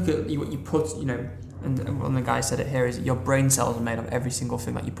look at what you put, and one of the guys said it here, is your brain cells are made of every single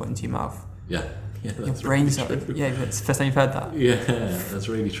thing that you put into your mouth. Yeah. Yeah, your brain cells. Yeah, it's the first time you've heard that. Yeah, that's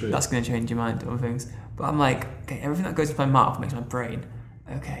really true. That's going to change your mind on things. But I'm like, okay, everything that goes into my mouth makes my brain.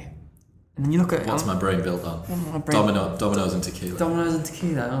 Okay. And then you look at... What's my brain built on? Dominoes and tequila. Dominoes and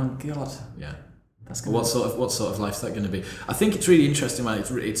tequila, oh God. Yeah. That's what sort of life's that going to be? I think it's really interesting, man.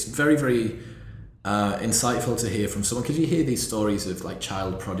 It's very, very insightful to hear from someone, because you hear these stories of like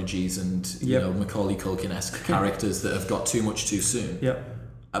child prodigies and Macaulay Culkin-esque characters that have got too much too soon. Yeah.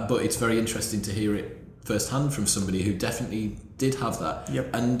 But it's very interesting to hear it firsthand from somebody who definitely did have that.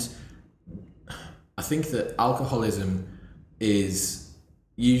 Yep. And I think that alcoholism is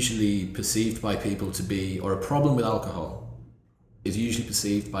usually perceived by people to be, or a problem with alcohol is usually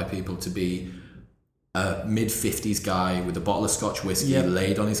perceived by people to be a mid-50s guy with a bottle of Scotch whiskey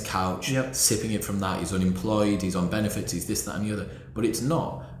laid on his couch, sipping it from that. He's unemployed, he's on benefits, he's this, that and the other. But it's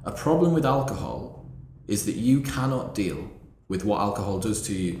not. A problem with alcohol is that you cannot deal with what alcohol does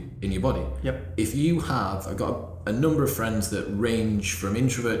to you in your body. Yep. If you have, I've got a number of friends that range from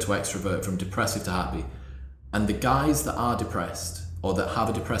introvert to extrovert, from depressive to happy, and the guys that are depressed or that have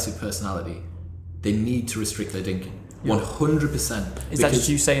a depressive personality, they need to restrict their drinking. 100%. Is that just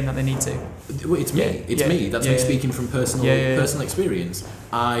you saying that they need to? It's me. It's me. That's me speaking from personal experience.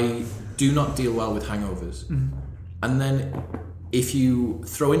 I do not deal well with hangovers. Mm-hmm. And then if you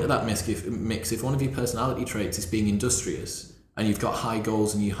throw into that mix, if one of your personality traits is being industrious, and you've got high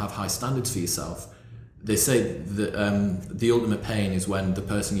goals and you have high standards for yourself, they say that the ultimate pain is when the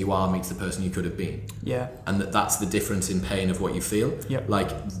person you are meets the person you could have been. Yeah. And that's the difference in pain of what you feel. Yep.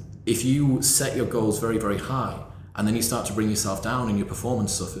 Like, if you set your goals very, very high, and then you start to bring yourself down and your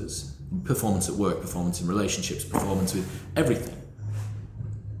performance suffers, performance at work, performance in relationships, performance with everything.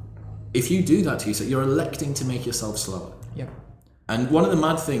 If you do that to yourself, you're electing to make yourself slower. Yep. And one of the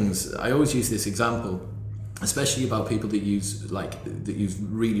mad things, I always use this example, especially about people that use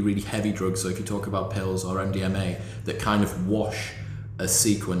really, really heavy drugs. So if you talk about pills or MDMA that kind of wash a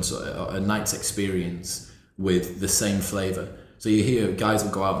sequence or a night's experience with the same flavour. So you hear guys will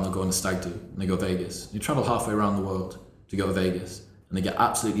go out and they'll go on a stag do and they go Vegas. You travel halfway around the world to go to Vegas and they get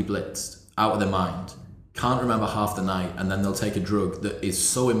absolutely blitzed, out of their mind, can't remember half the night, and then they'll take a drug that is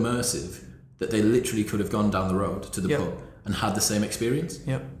so immersive that they literally could have gone down the road to the pub and had the same experience.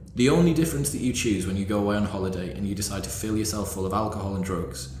 Yep. The only difference that you choose when you go away on holiday and you decide to fill yourself full of alcohol and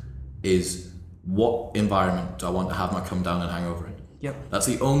drugs is, what environment do I want to have my come down and hangover in? Yep. That's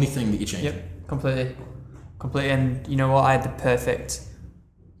the only thing that you change. Yep, completely. And you know what? I had the perfect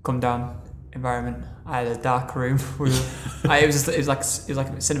come down environment. I had a dark room. It was like a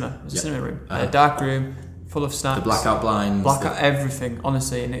cinema. It was a cinema room. I had a dark room full of snacks. The blackout blinds. Everything,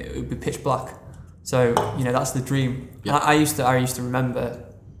 honestly, and it would be pitch black. So that's the dream. Yep. I used to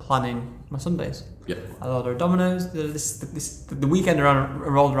remember planning my Sundays. Yeah. I ordered Domino's. The weekend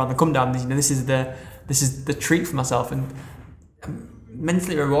rolled around the come down. This is the treat for myself, and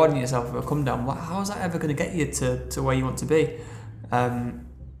mentally rewarding yourself with a come down. How is that ever going to get you to where you want to be? And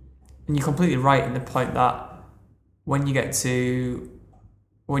you're completely right in the point that when you get to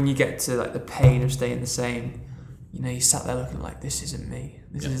like the pain of staying the same, you sat there looking like, this isn't me.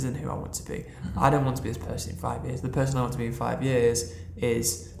 This isn't who I want to be. Mm-hmm. I don't want to be this person in 5 years. The person I want to be in 5 years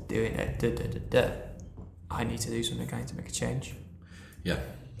is doing it. I need to do something. I need to make a change. Yeah.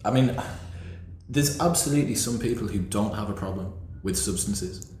 I mean, there's absolutely some people who don't have a problem with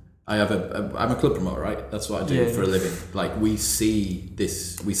substances. I'm a club promoter, right? That's what I do for a living. Like, we see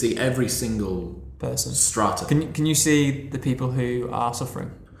every single person strata. Can you see the people who are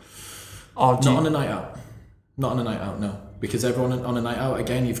suffering? Not on a night out. Not on a night out, no. Because everyone on a night out,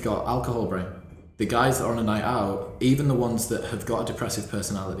 again, you've got alcohol brain. the guys that are on a night out, even the ones that have got a depressive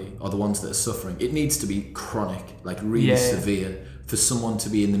personality or the ones that are suffering, it needs to be chronic, like really severe, for someone to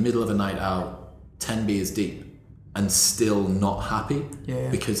be in the middle of a night out, 10 beers deep, and still not happy.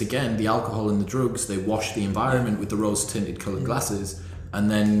 Because again, the alcohol and the drugs, they wash the environment with the rose-tinted coloured glasses,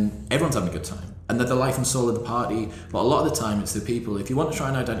 and then everyone's having a good time. And they're the life and soul of the party. But a lot of the time, it's the people, if you want to try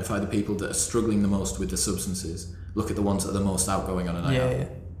and identify the people that are struggling the most with the substances, look at the ones that are the most outgoing on a night out.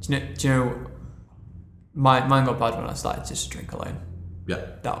 Do you know mine got bad when I started just to drink alone.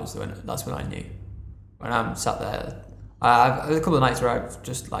 That's when I knew. When I'm sat there, I've a couple of nights where I've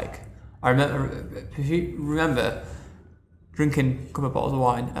just like, I remember, if you remember, drinking a couple of bottles of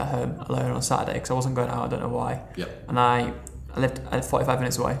wine at home alone on a Saturday because I wasn't going out, I don't know why. And I lived 45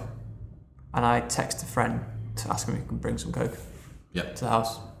 minutes away, and I texted a friend to ask him if he could bring some coke to the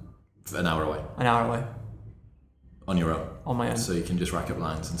house. An hour away. On your own. On my own. So you can just rack up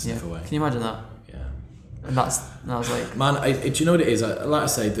lines and sniff away. Can you imagine that? And I was like, man, do you know what it is? Like I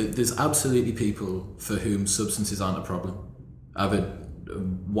say, there's absolutely people for whom substances aren't a problem. I have a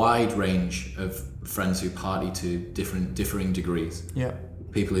wide range of friends who party to differing degrees.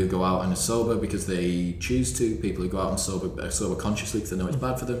 People who go out and are sober because they choose to. People who go out and sober consciously because they know it's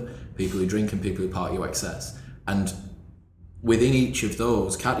bad for them. People who drink and people who party to excess. And within each of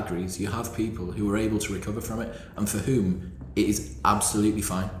those categories, you have people who are able to recover from it and for whom it is absolutely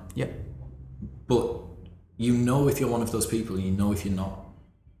fine. But you know if you're one of those people, you know if you're not.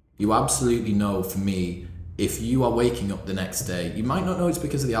 You absolutely know, for me, if you are waking up the next day, you might not know it's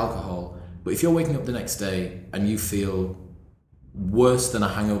because of the alcohol, but if you're waking up the next day and you feel worse than a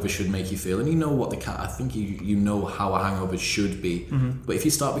hangover should make you feel, and you know what I think you know how a hangover should be, but if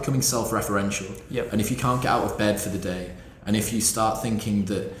you start becoming self-referential, and if you can't get out of bed for the day, and if you start thinking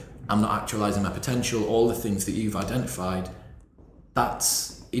that I'm not actualizing my potential, all the things that you've identified,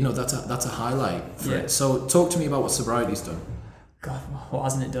 that's a highlight for it. So talk to me about what sobriety's done. God, what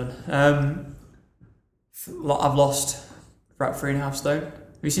hasn't it done? I've lost about 3.5 stone. Have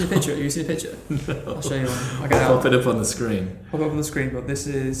you seen a picture? No. I'll show you one. I'll pop it up on the screen. Pop it up on the screen, but this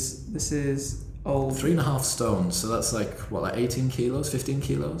is old. 3.5 stones, so that's like 18 kilos, 15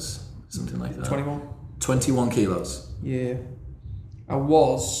 kilos, something like that. 21 kilos. Yeah. I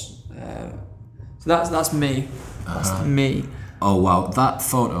was. So that's me. That's me. Oh wow, that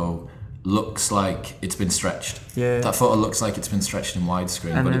photo looks like it's been stretched. That photo looks like it's been stretched in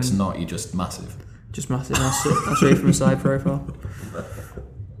widescreen, but it's not. You're just massive. I'll show you from a side profile.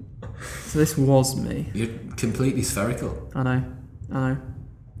 So this was me. You're completely spherical. I know.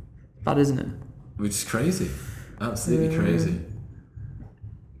 Bad, isn't it? Which is crazy. Absolutely crazy.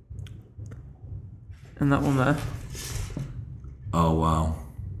 And that one there. Oh wow.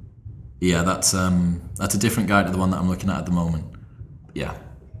 Yeah, that's a different guy to the one that I'm looking at the moment. Yeah.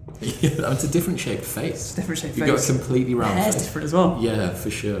 It's a different shaped face. You've got a completely round face. Hair's different as well. Yeah, for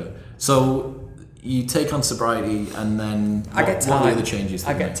sure. So you take on sobriety, and then I get time. What are the other changes?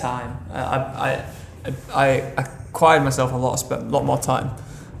 I get time. I acquired myself a lot more time.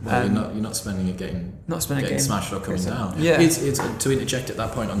 Well, you're not spending it getting smashed or coming down. It's to interject at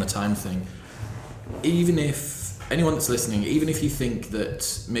that point on the time thing. Even if anyone that's listening, even if you think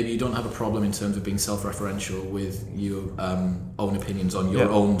that maybe you don't have a problem in terms of being self-referential with your own opinions on your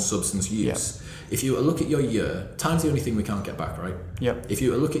own substance use, if you look at your year, time's the only thing we can't get back, right? If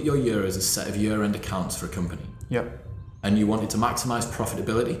you look at your year as a set of year-end accounts for a company, and you wanted to maximize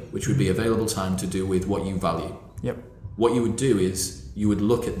profitability, which would be available time to do with what you value, what you would do is you would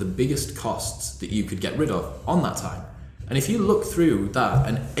look at the biggest costs that you could get rid of on that time. And if you look through that,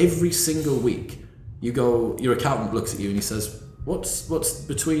 and every single week you go, your accountant looks at you and he says, what's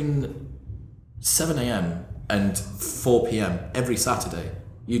between 7 a.m. and 4 p.m. every Saturday?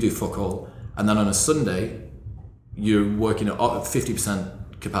 You do fuck all. And then on a Sunday, you're working at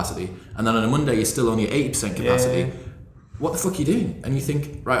 50% capacity. And then on a Monday, you're still only at 80% capacity. What the fuck are you doing? And you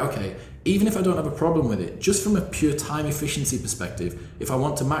think, right, okay, even if I don't have a problem with it, just from a pure time efficiency perspective, if I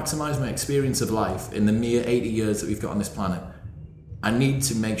want to maximize my experience of life in the mere 80 years that we've got on this planet, I need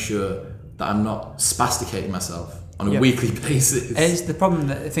to make sure that I'm not spasticating myself on a weekly basis. And it's the problem.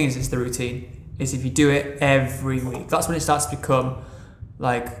 The thing is, it's the routine. Is if you do it every week, that's when it starts to become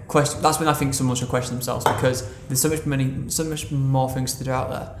like question. That's when I think someone should question themselves, because there's so much more things to do out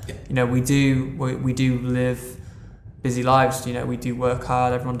there. You know, we do live busy lives. You know, we do work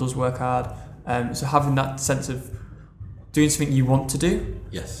hard. Everyone does work hard. So having that sense of doing something you want to do.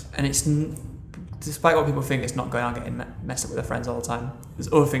 And it's. Despite what people think, it's not going out getting messed up with their friends all the time.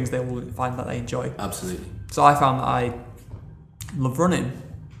 There's other things they will find that they enjoy. Absolutely. So I found that I love running,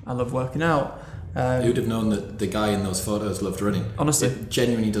 I love working out, Who'd have known that the guy in those photos loved running? Honestly, it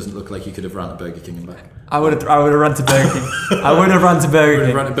genuinely doesn't look like you could have ran to Burger King and back. I would have run to Burger King. I would have run to Burger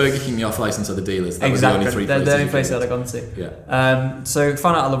King. Run to Burger King, the off license or the dealers. That Exactly. Was the only They're three the only place I'd have gone to. Yeah. So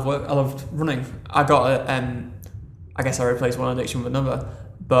found out I loved running. I got I guess I replaced one addiction with another,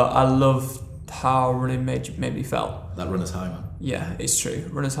 but I loved how running made me felt. That runner's high, man. Yeah, it's true.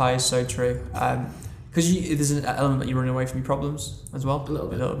 Runner's high is so true. Because there's an element that you're running away from your problems as well. A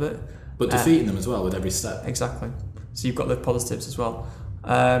little bit. But defeating them as well with every step. Exactly. So you've got the positives as well.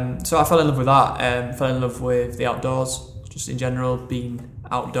 So I fell in love with that. Fell in love with the outdoors, just in general, being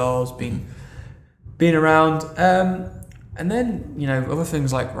outdoors, being around. And then, other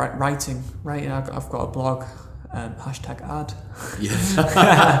things like writing. I've got a blog, #ad. Yeah.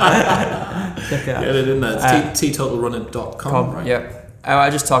 Check it out. Get it in there. It's teetotalrunner.com, right? Yeah. I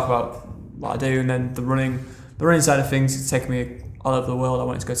just talk about what I do, and then the running side of things is taking me all over the world. I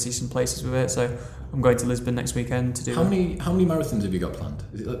wanted to go see some places with it, so I'm going to Lisbon next weekend to do. How many marathons have you got planned?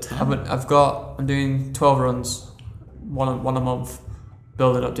 Is it like 10? I'm doing 12 runs, one a month,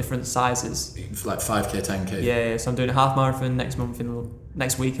 building up different sizes. Like 5k, 10k. Yeah. So I'm doing a half marathon next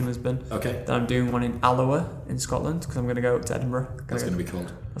week in Lisbon. Okay. Then I'm doing one in Alloa in Scotland because I'm going to go to Edinburgh. That's going to be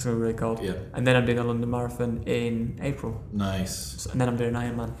cold. That's going to be really cold. Yeah. And then I'm doing a London Marathon in April. Nice. And then I'm doing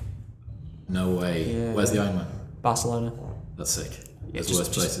Ironman. No way. Yeah. Where's the Ironman? Barcelona. That's sick. Yeah, There's worse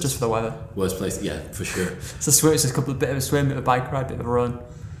places. Just for the weather. Worst place, yeah, for sure. It's a swim. It's a bit of a swim, bit of a bike ride, bit of a run.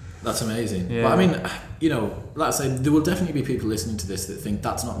 That's amazing. Yeah. But I mean, like I say, there will definitely be people listening to this that think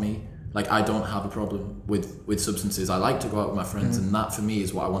that's not me. Like, I don't have a problem with substances. I like to go out with my friends, and that for me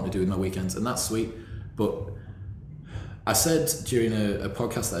is what I want to do with my weekends, and that's sweet. But I said during a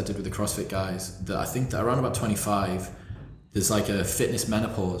podcast that I did with the CrossFit guys that I think that around about 25, there's like a fitness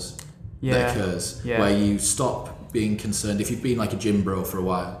menopause that occurs where you stop being concerned. If you've been like a gym bro for a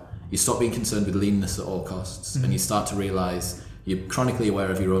while, you stop being concerned with leanness at all costs, and you start to realise you're chronically aware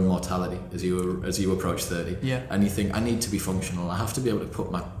of your own mortality as you approach 30. Yeah. And you think, I need to be functional. I have to be able to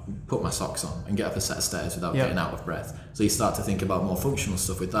put my socks on and get up a set of stairs without getting out of breath. So you start to think about more functional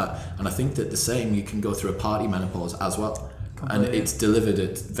stuff with that. And I think that the same, you can go through a party menopause as well. Completely. And it's delivered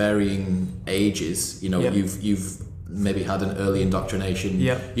at varying ages. You've maybe had an early indoctrination.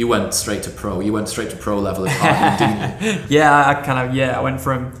 You went straight to pro. You went straight to pro level at partying, didn't you? I went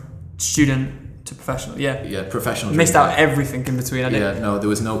from student to professional. Yeah, professional. Missed out everything in between. No, there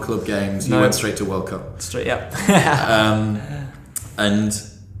was no club games. You went straight to World Cup. Straight, yeah. And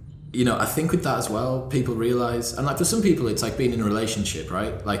I think with that as well, people realise, and like for some people it's like being in a relationship,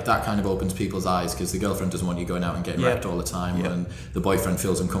 right? Like that kind of opens people's eyes because the girlfriend doesn't want you going out and getting wrecked all the time, and the boyfriend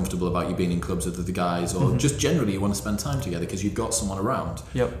feels uncomfortable about you being in clubs with the guys, or just generally you want to spend time together because you've got someone around.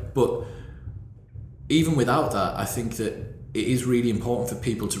 But even without that, I think that it is really important for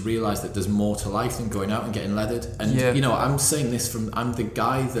people to realise that there's more to life than going out and getting leathered. And I'm saying this I'm the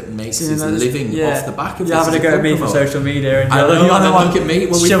guy that makes his living off the back of this. You're having a go at me for social media, and you're the one look at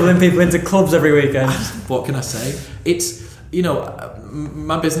me. Shoveling people into clubs every weekend. What can I say? It's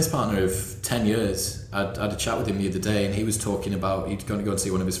my business partner of 10 years. I had a chat with him the other day, and he was talking about he'd going to go and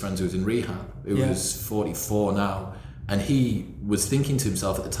see one of his friends who was in rehab, who was 44 now, and he was thinking to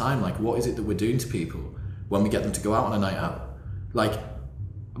himself at the time, like, what is it that we're doing to people when we get them to go out on a night out? Like,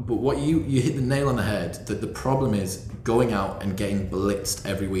 but what you hit the nail on the head, that the problem is going out and getting blitzed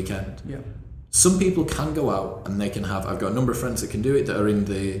every weekend. Some people can go out and they can have, I've got a number of friends that can do it, that are in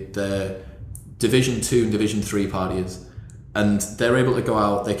the Division 2 and Division 3 partiers, and they're able to go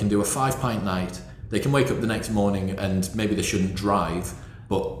out, they can do a 5-pint night, they can wake up the next morning and maybe they shouldn't drive,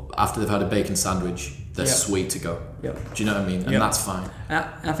 but after they've had a bacon sandwich, they're sweet to go. Do you know what I mean? And that's fine.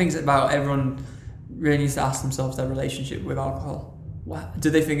 And I think it's about everyone really needs to ask themselves their relationship with alcohol. Do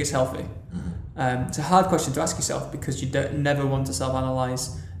they think it's healthy? It's a hard question to ask yourself because you never want to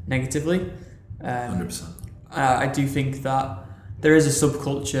self-analyse negatively. 100%. I do think that there is a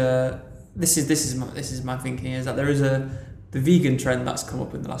subculture. This is my thinking, is that there is the vegan trend that's come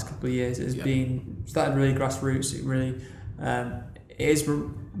up in the last couple of years. It's been started really grassroots. It really it is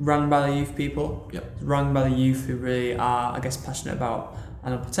run by the youth people. It's run by the youth who really are, I guess, passionate about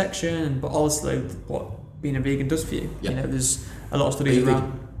animal protection, but also what being a vegan does for you. There's a lot of studies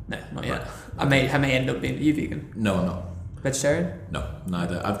around. No, not yet. I may end up being. Are you vegan? No, I'm not. Vegetarian? No,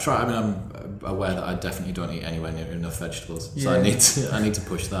 neither. I've tried. I mean, I'm aware that I definitely don't eat anywhere near enough vegetables, so I need to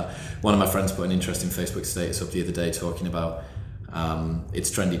push that. One of my friends put an interesting Facebook status up the other day talking about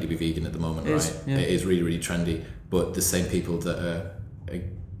it's trendy to be vegan at the moment, right? It is really, really trendy. But the same people that are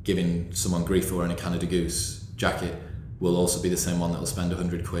giving someone grief for wearing a Canada Goose jacket will also be the same one that will spend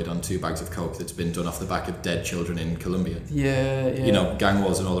 100 quid on 2 bags of coke that's been done off the back of dead children in Colombia. Yeah. You know, gang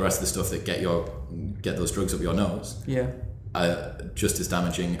wars and all the rest of the stuff that get those drugs up your nose. Yeah. Just as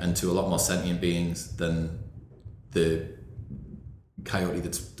damaging and to a lot more sentient beings than the coyote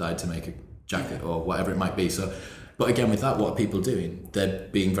that's died to make a jacket or whatever it might be. So, but again, with that, what are people doing? They're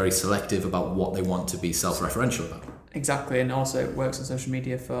being very selective about what they want to be self-referential about. Exactly, and also it works on social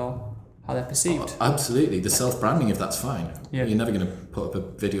media for how they're perceived. Oh, absolutely. The self-branding, if that's fine. Yeah. You're never going to put up a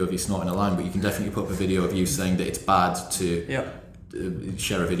video of you snorting a line, but you can definitely put up a video of you saying that it's bad to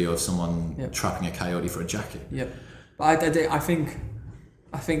share a video of someone trapping a coyote for a jacket. Yeah, but I think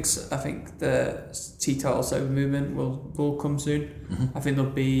the teetotal sober movement will come soon. Mm-hmm. I think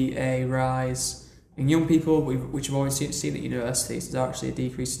there'll be a rise in young people, which we've always seen at universities. There's actually a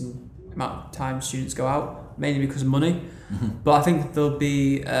decrease in the amount of time students go out, mainly because of money. Mm-hmm. But I think there'll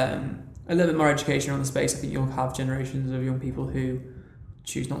be a little bit more education on the space. I think you'll have generations of young people who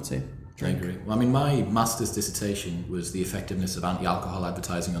choose not to drink. I agree. Well, I mean, my master's dissertation was the effectiveness of anti-alcohol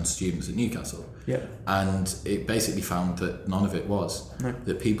advertising on students at Newcastle. Yeah. And it basically found that none of it was. No.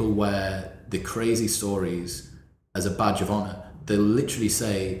 That people wear the crazy stories as a badge of honour. They literally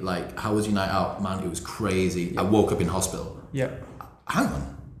say, like, how was your night out? Man, it was crazy. I woke up in hospital. Yeah. Hang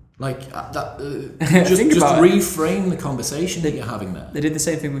on. Like, Just reframe the conversation that you're having there. They did the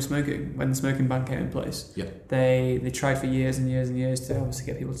same thing with smoking when the smoking ban came in place. Yeah. They tried for years and years and years to obviously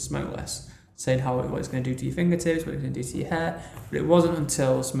get people to smoke less, saying what it's going to do to your fingertips, what it's going to do to your hair. But it wasn't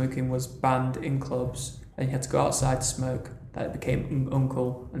until smoking was banned in clubs and you had to go outside to smoke that it became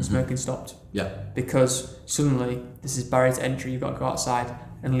uncool and smoking stopped. Yeah. Because suddenly this is barrier to entry. You've got to go outside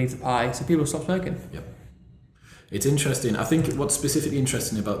and leave the party, so people stop smoking. Yep. It's interesting. I think what's specifically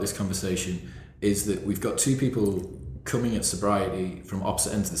interesting about this conversation is that we've got two people coming at sobriety from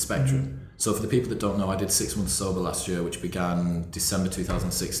opposite ends of the spectrum. Mm-hmm. So for the people that don't know, I did 6 months sober last year, which began December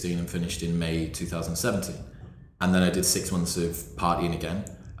 2016 and finished in May 2017. And then I did 6 months of partying again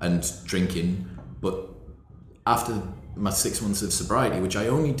and drinking. But after my 6 months of sobriety, which I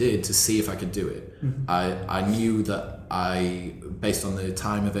only did to see if I could do it, I knew that based on the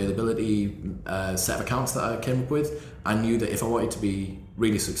time availability set of accounts that I came up with, I knew that if I wanted to be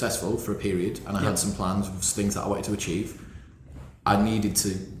really successful for a period and I had some plans of things that I wanted to achieve, I needed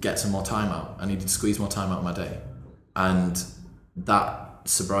to get some more time out. I needed to squeeze more time out of my day. And that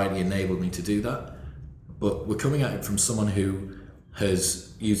sobriety enabled me to do that. But we're coming at it from someone who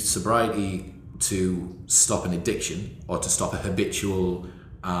has used sobriety to stop an addiction or to stop a habitual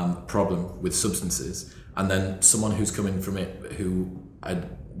problem with substances, and then someone who's coming from it who I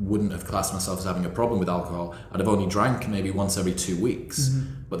wouldn't have classed myself as having a problem with alcohol. I'd have only drank maybe once every 2 weeks,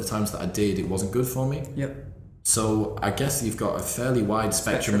 but the times that I did, it wasn't good for me. Yep. So I guess you've got a fairly wide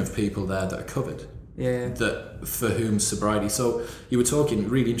spectrum of people there that are covered. Yeah. That for whom sobriety. So you were talking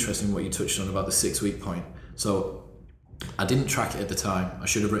really interesting what you touched on about the 6 week point. So I didn't track it at the time. I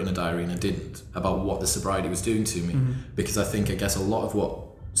should have written a diary and I didn't, about what the sobriety was doing to me, because I guess a lot of what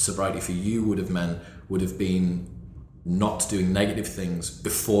sobriety for you would have meant would have been not doing negative things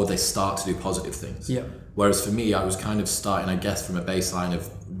before they start to do positive things. Yeah. Whereas for me, I was kind of starting, I guess, from a baseline of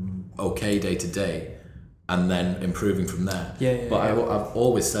okay day to day and then improving from there. But I've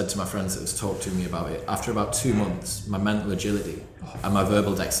always said to my friends that have talked to me about it, after about 2 months, my mental agility and my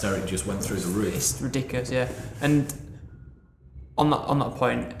verbal dexterity just went through the roof. It's ridiculous, yeah. And on that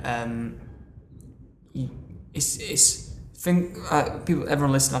point, everyone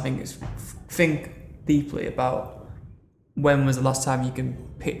listening, I think think deeply about when was the last time you can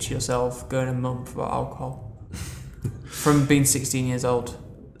picture yourself going a month without alcohol from being 16 years old.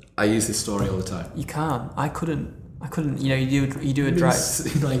 I use this story all the time. You can't. I couldn't. You know, you do a dry.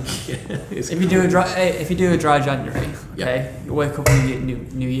 If you do a dry January, okay, you wake up on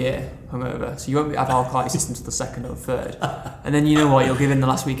New Year hungover, so you won't have alcohol system until the 2nd or 3rd, and then you know what, you'll give in the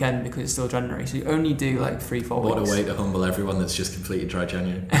last weekend because it's still January, so you only do like 3-4 weeks. What a way to humble everyone that's just completed dry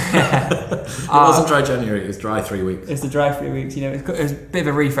January. It wasn't dry January; it was dry 3 weeks. It's the dry 3 weeks. You know, it was a bit of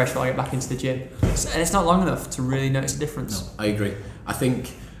a refresh when I get back into the gym, and it's not long enough to really notice a difference. No, I agree. I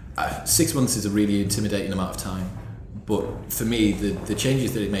think 6 months is a really intimidating amount of time. But for me, the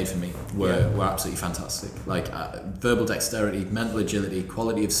changes that it made for me were absolutely fantastic. Like verbal dexterity, mental agility,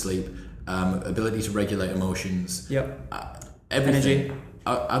 quality of sleep, ability to regulate emotions. Yep. Everything. Energy.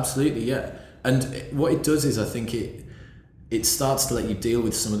 Absolutely, yeah. And what it does is, I think it starts to let you deal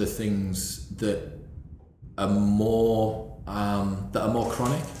with some of the things that are more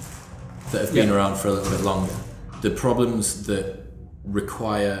chronic, that have been around for a little bit longer. The problems that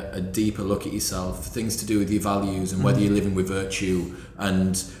require a deeper look at yourself, things to do with your values and whether you're living with virtue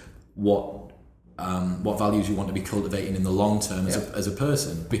and what what values you want to be cultivating in the long term as a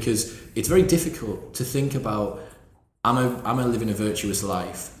person, because it's very difficult to think about, am I living a virtuous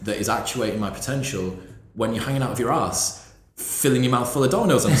life that is actuating my potential when you're hanging out of your ass filling your mouth full of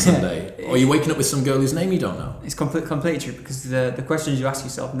Dominoes on a Sunday, or you're waking up with some girl whose name you don't know. It's completely true, because the questions you ask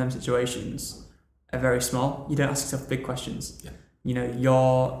yourself in them situations are very small. You don't ask yourself big questions. Yeah. You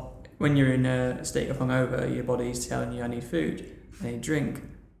know, when you're in a state of hungover, your body's telling you, I need food, I need drink,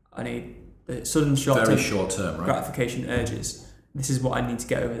 I need the sudden very short term, right? gratification urges. This is what I need to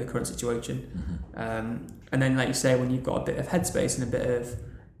get over the current situation. Mm-hmm. And then, like you say, when you've got a bit of headspace and a bit of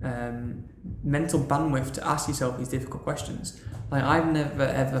mental bandwidth to ask yourself these difficult questions. Like, I've never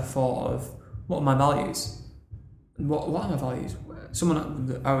ever thought of, what are my values? What are my values?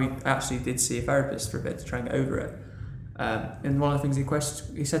 I actually did see a therapist for a bit to try and get over it. And one of the things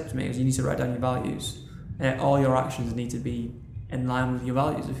he said to me was, you need to write down your values. And all your actions need to be in line with your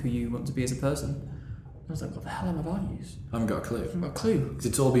values of who you want to be as a person. I was like, what the hell are my values? I haven't got a clue. I haven't got a clue. Because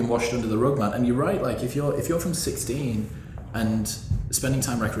it's all been washed under the rug, man. And you're right, like, if you're from 16 and spending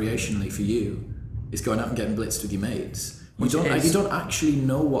time recreationally for you is going out and getting blitzed with your mates, you don't actually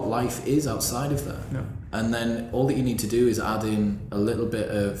know what life is outside of that. No. And then all that you need to do is add in a little bit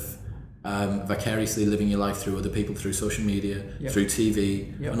of vicariously living your life through other people, through social media, through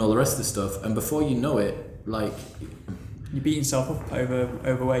TV, and all the rest of the stuff. And before you know it, like, you beat yourself up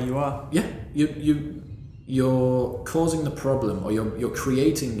over where you are. Yeah, you're causing the problem, or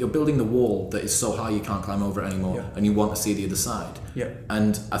you're building the wall that is so high you can't climb over it anymore, and you want to see the other side. Yeah.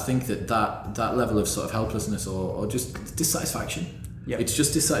 And I think that level of sort of helplessness or just dissatisfaction. Yeah. It's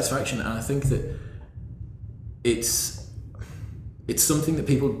just dissatisfaction, and I think that it's something that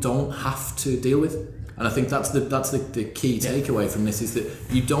people don't have to deal with. And I think that's the key takeaway from this, is that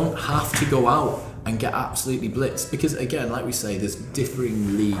you don't have to go out and get absolutely blitzed, because again, like we say, there's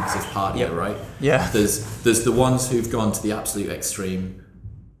differing leagues of partier, right? Yeah. There's the ones who've gone to the absolute extreme,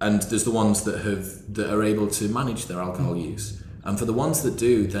 and there's the ones that are able to manage their alcohol use. And for the ones that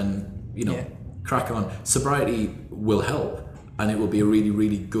do, then crack on. Sobriety will help, and it will be a really,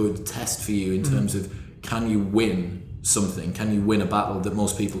 really good test for you in terms of, can you win something? Can you win a battle that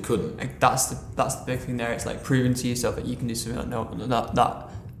most people couldn't? Like, that's the big thing there. It's like proving to yourself that you can do something that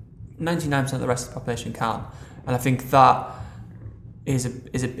 99% of the rest of the population can. And I think that is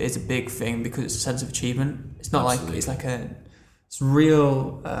a big thing, because it's a sense of achievement. It's not Absolutely. Like it's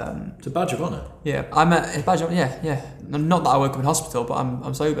real. It's a badge of honour. Yeah, it's a badge of honour. Yeah. Not that I work up in hospital, but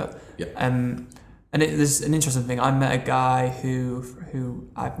I'm sober. Yeah. And there's an interesting thing. I met a guy who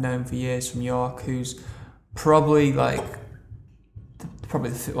I've known for years from York, who's probably one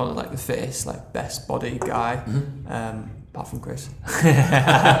of like the fittest, like best body guy, apart from Chris,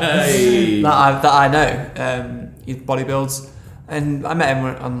 Hey. that I know. He bodybuilds, and I met him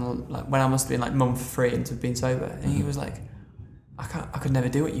when I must have been like month 3 into being sober, and he was like, I could never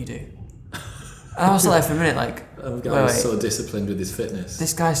do what you do. And I was like, for a minute, like, the guy's so disciplined with his fitness.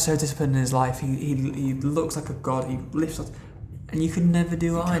 This guy's so disciplined in his life. He looks like a god. He lifts up, and you could never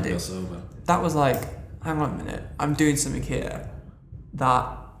do what I do. Sober. That was like, hang on a minute, I'm doing something here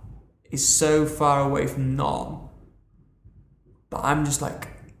that is so far away from norm, but I'm just like,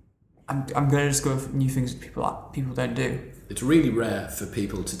 I'm going to discover new things that people don't do. It's really rare for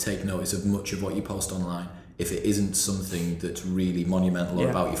people to take notice of much of what you post online if it isn't something that's really monumental or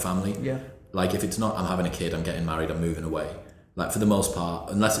about your family. Yeah. Like, if it's not, I'm having a kid, I'm getting married, I'm moving away. Like, for the most part,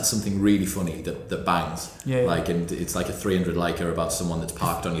 unless it's something really funny that bangs. Yeah. Like, and it's like a 300 liker about someone that's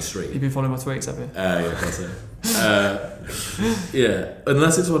parked on your street. You've been following my tweets, have you? Yeah, that's it. Yeah,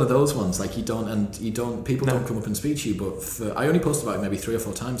 unless it's one of those ones, like, people don't come up and speak to you. But I only posted about it maybe 3 or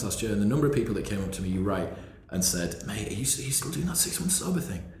 4 times last year, and the number of people that came up to me, you're right, and said, mate, are you still doing that 6 months sober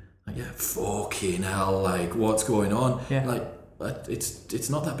thing? Like, yeah, fucking hell, like, what's going on? Yeah. Like, it's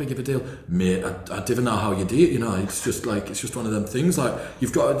not that big of a deal, mate. I didn't know how you do it, you know. It's just one of them things. Like,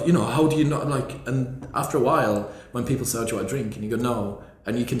 you've got, you know, how do you not, like? And after a while, when people say, "Do you want a drink?" and you go, "No,"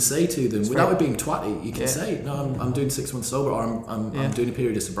 and you can say to them, without it being twatty, you can say, "No, I'm doing 6 months sober, or I'm doing a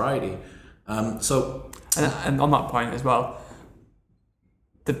period of sobriety." And on that point as well,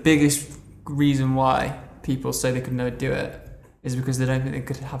 the biggest reason why people say they could never do it is because they don't think they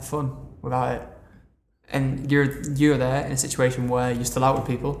could have fun without it. And you're there in a situation where you're still out with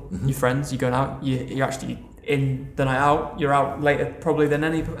people, your friends, you're going out, you're actually in the night out, you're out later probably than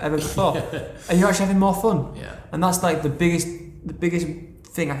ever before, and you're actually having more fun. Yeah. And that's like the biggest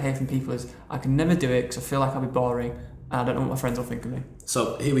thing I hear from people is, I can never do it because I feel like I'll be boring, and I don't know what my friends will think of me.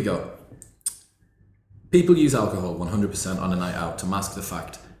 So here we go. People use alcohol 100% on a night out to mask the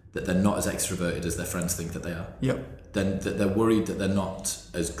fact that they're not as extroverted as their friends think that they are. Yep. then they're worried that they're not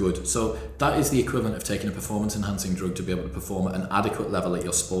as good. So that is the equivalent of taking a performance-enhancing drug to be able to perform at an adequate level at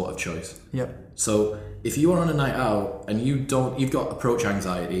your sport of choice. Yep. So if you are on a night out and you've got approach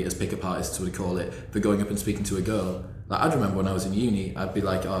anxiety, as pickup artists would call it, for going up and speaking to a girl. Like, I'd remember when I was in uni, I'd be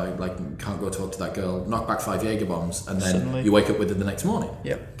like, can't go talk to that girl, knock back 5 Jaeger bombs, and then Suddenly. you wake up with it the next morning.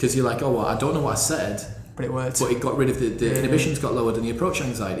 Yep. Because you're like, I don't know what I said, But it worked. but it got rid of the inhibitions got lowered and the approach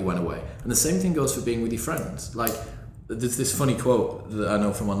anxiety went away. And the same thing goes for being with your friends. Like, there's this funny quote that I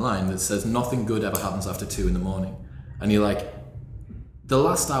know from online that says, nothing good ever happens after 2 a.m. And you're like, the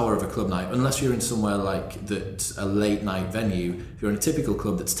last hour of a club night, unless you're in somewhere like that's a late night venue, if you're in a typical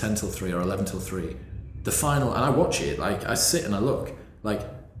club that's 10 till 3 or 11 till 3, the final, and I watch it, like I sit and I look, like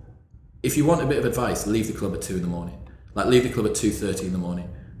if you want a bit of advice, leave the club at 2 a.m. Like leave the club at 2:30 in the morning,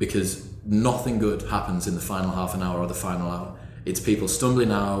 because nothing good happens in the final half an hour or the final hour. It's people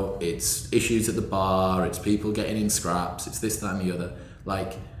stumbling out, it's issues at the bar, it's people getting in scraps, it's this, that and the other.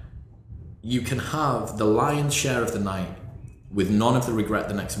 Like, you can have the lion's share of the night with none of the regret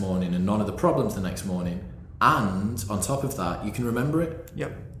the next morning and none of the problems the next morning, and on top of that, you can remember it.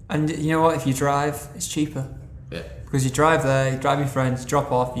 Yep. And you know what? If you drive, it's cheaper. Yeah. Because you drive there, you drive your friends, drop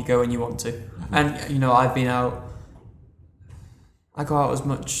off, you go when you want to. Mm-hmm. And, you know, I've been out, I go out as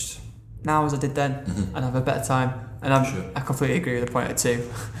much now as I did then, and have a better time. And I completely agree with the point at 2.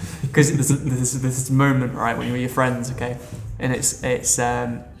 Because there's this moment, right, when you're with your friends, okay? And it's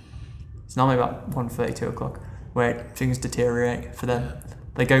normally about 1:30, 2 o'clock, where things deteriorate for them.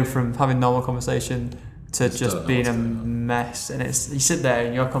 They go from having normal conversation to just being a mess, and you sit there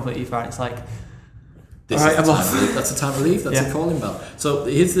and you're completely fine. It's like, this is the time to leave. That's a time to leave. That's a calling bell. So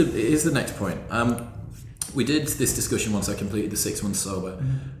here's the next point. We did this discussion once I completed the 6 months sober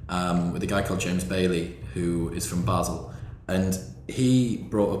with a guy called James Bailey, who is from Basel, and he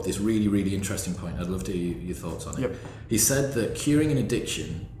brought up this really, really interesting point. I'd love to hear your thoughts on it. Yep. He said that curing an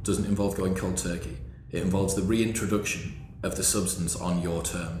addiction doesn't involve going cold turkey. It involves the reintroduction of the substance on your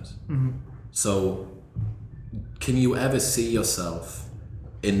terms. Mm-hmm. So can you ever see yourself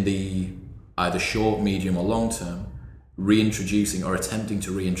in the either short, medium or long term reintroducing or attempting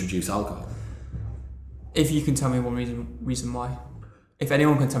to reintroduce alcohol? If you can tell me one reason why. If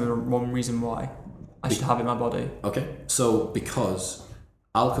anyone can tell me one reason why I should have it in my body. Okay, so because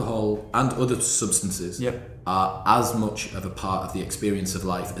alcohol and other substances are as much of a part of the experience of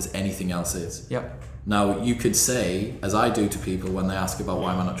life as anything else is. Yep. Now, you could say, as I do to people when they ask about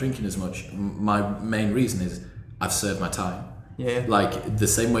why am I not drinking as much, my main reason is I've served my time. Yeah. Like the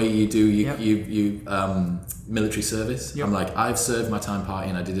same way you do you military service. Yep. I'm like, I've served my time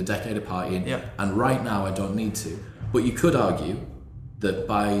partying. I did a decade of partying, and right now I don't need to. But you could argue that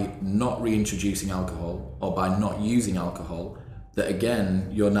by not reintroducing alcohol or by not using alcohol, that again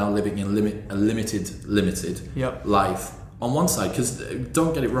you're now living in a limited life on one side. Because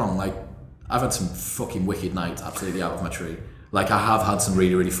don't get it wrong, like I've had some fucking wicked nights absolutely out of my tree. Like I have had some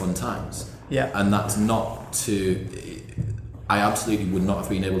really, really fun times. Yeah. And that's not to... I absolutely would not have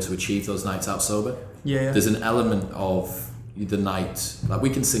been able to achieve those nights out sober. Yeah. There's an element of the night, like we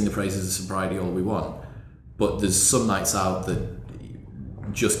can sing the praises of sobriety all we want, but there's some nights out that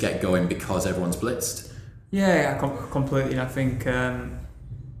just get going because everyone's blitzed. Yeah, completely. And I think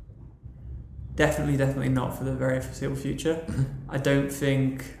definitely not for the very foreseeable future. Mm-hmm. I don't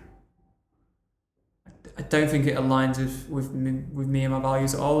think it aligns with me and my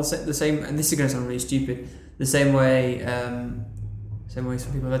values at all. The same, and this is going to sound really stupid. The same way some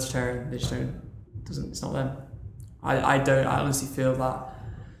people are vegetarian. They just don't. It's not them. I honestly feel that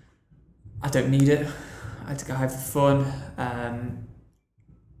I don't need it. I think I have fun.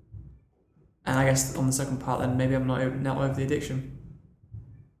 And I guess on the second part, then maybe I'm not over the addiction.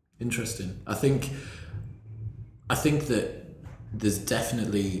 Interesting. I think that there's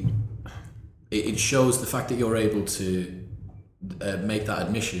definitely. It shows the fact that you're able to make that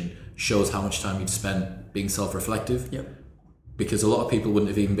admission shows how much time you've spent being self-reflective. Yep. Because a lot of people wouldn't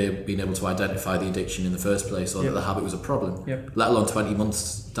have even been able to identify the addiction in the first place, or that the habit was a problem. Yep. Let alone 20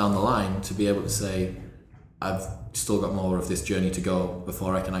 months down the line to be able to say, I've still got more of this journey to go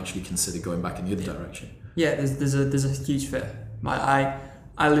before I can actually consider going back in the other direction. Yeah, there's a huge fit.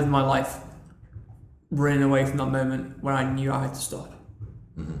 I lived my life running away from that moment when I knew I had to stop.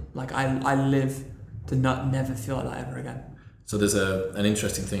 Mm-hmm. Like I live to never feel like that ever again. So there's an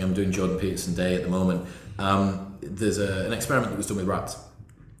interesting thing. I'm doing Jordan Peterson Day at the moment. There's an experiment that was done with rats.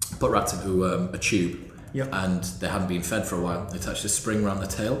 Put rats into a tube, and they hadn't been fed for a while. They attached a spring around the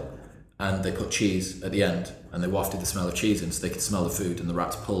tail, and they put cheese at the end, and they wafted the smell of cheese in so they could smell the food, and the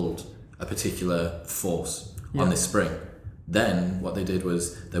rats pulled a particular force on this spring. Then what they did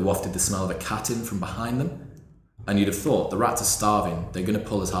was they wafted the smell of a cat in from behind them, And you'd have thought the rats are starving, they're going to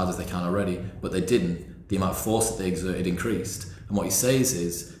pull as hard as they can already, but they didn't. The amount of force that they exerted increased. And what he says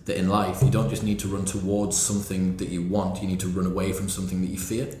is that in life, you don't just need to run towards something that you want, you need to run away from something that you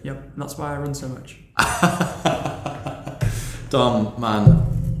fear. Yep, and that's why I run so much. Dom,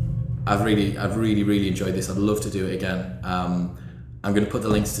 man, I've really enjoyed this. I'd love to do it again. I'm going to put the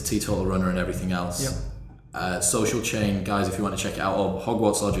links to Teetotal Runner and everything else. Yep. Social Chain, guys, if you want to check it out, or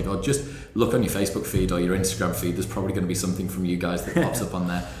Hogwarts Logic, or just look on your Facebook feed or your Instagram feed. There's probably going to be something from you guys that pops up on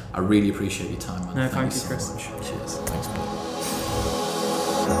there. I really appreciate your time, man. No, thank you, so Chris. much. Cheers. Thanks, man.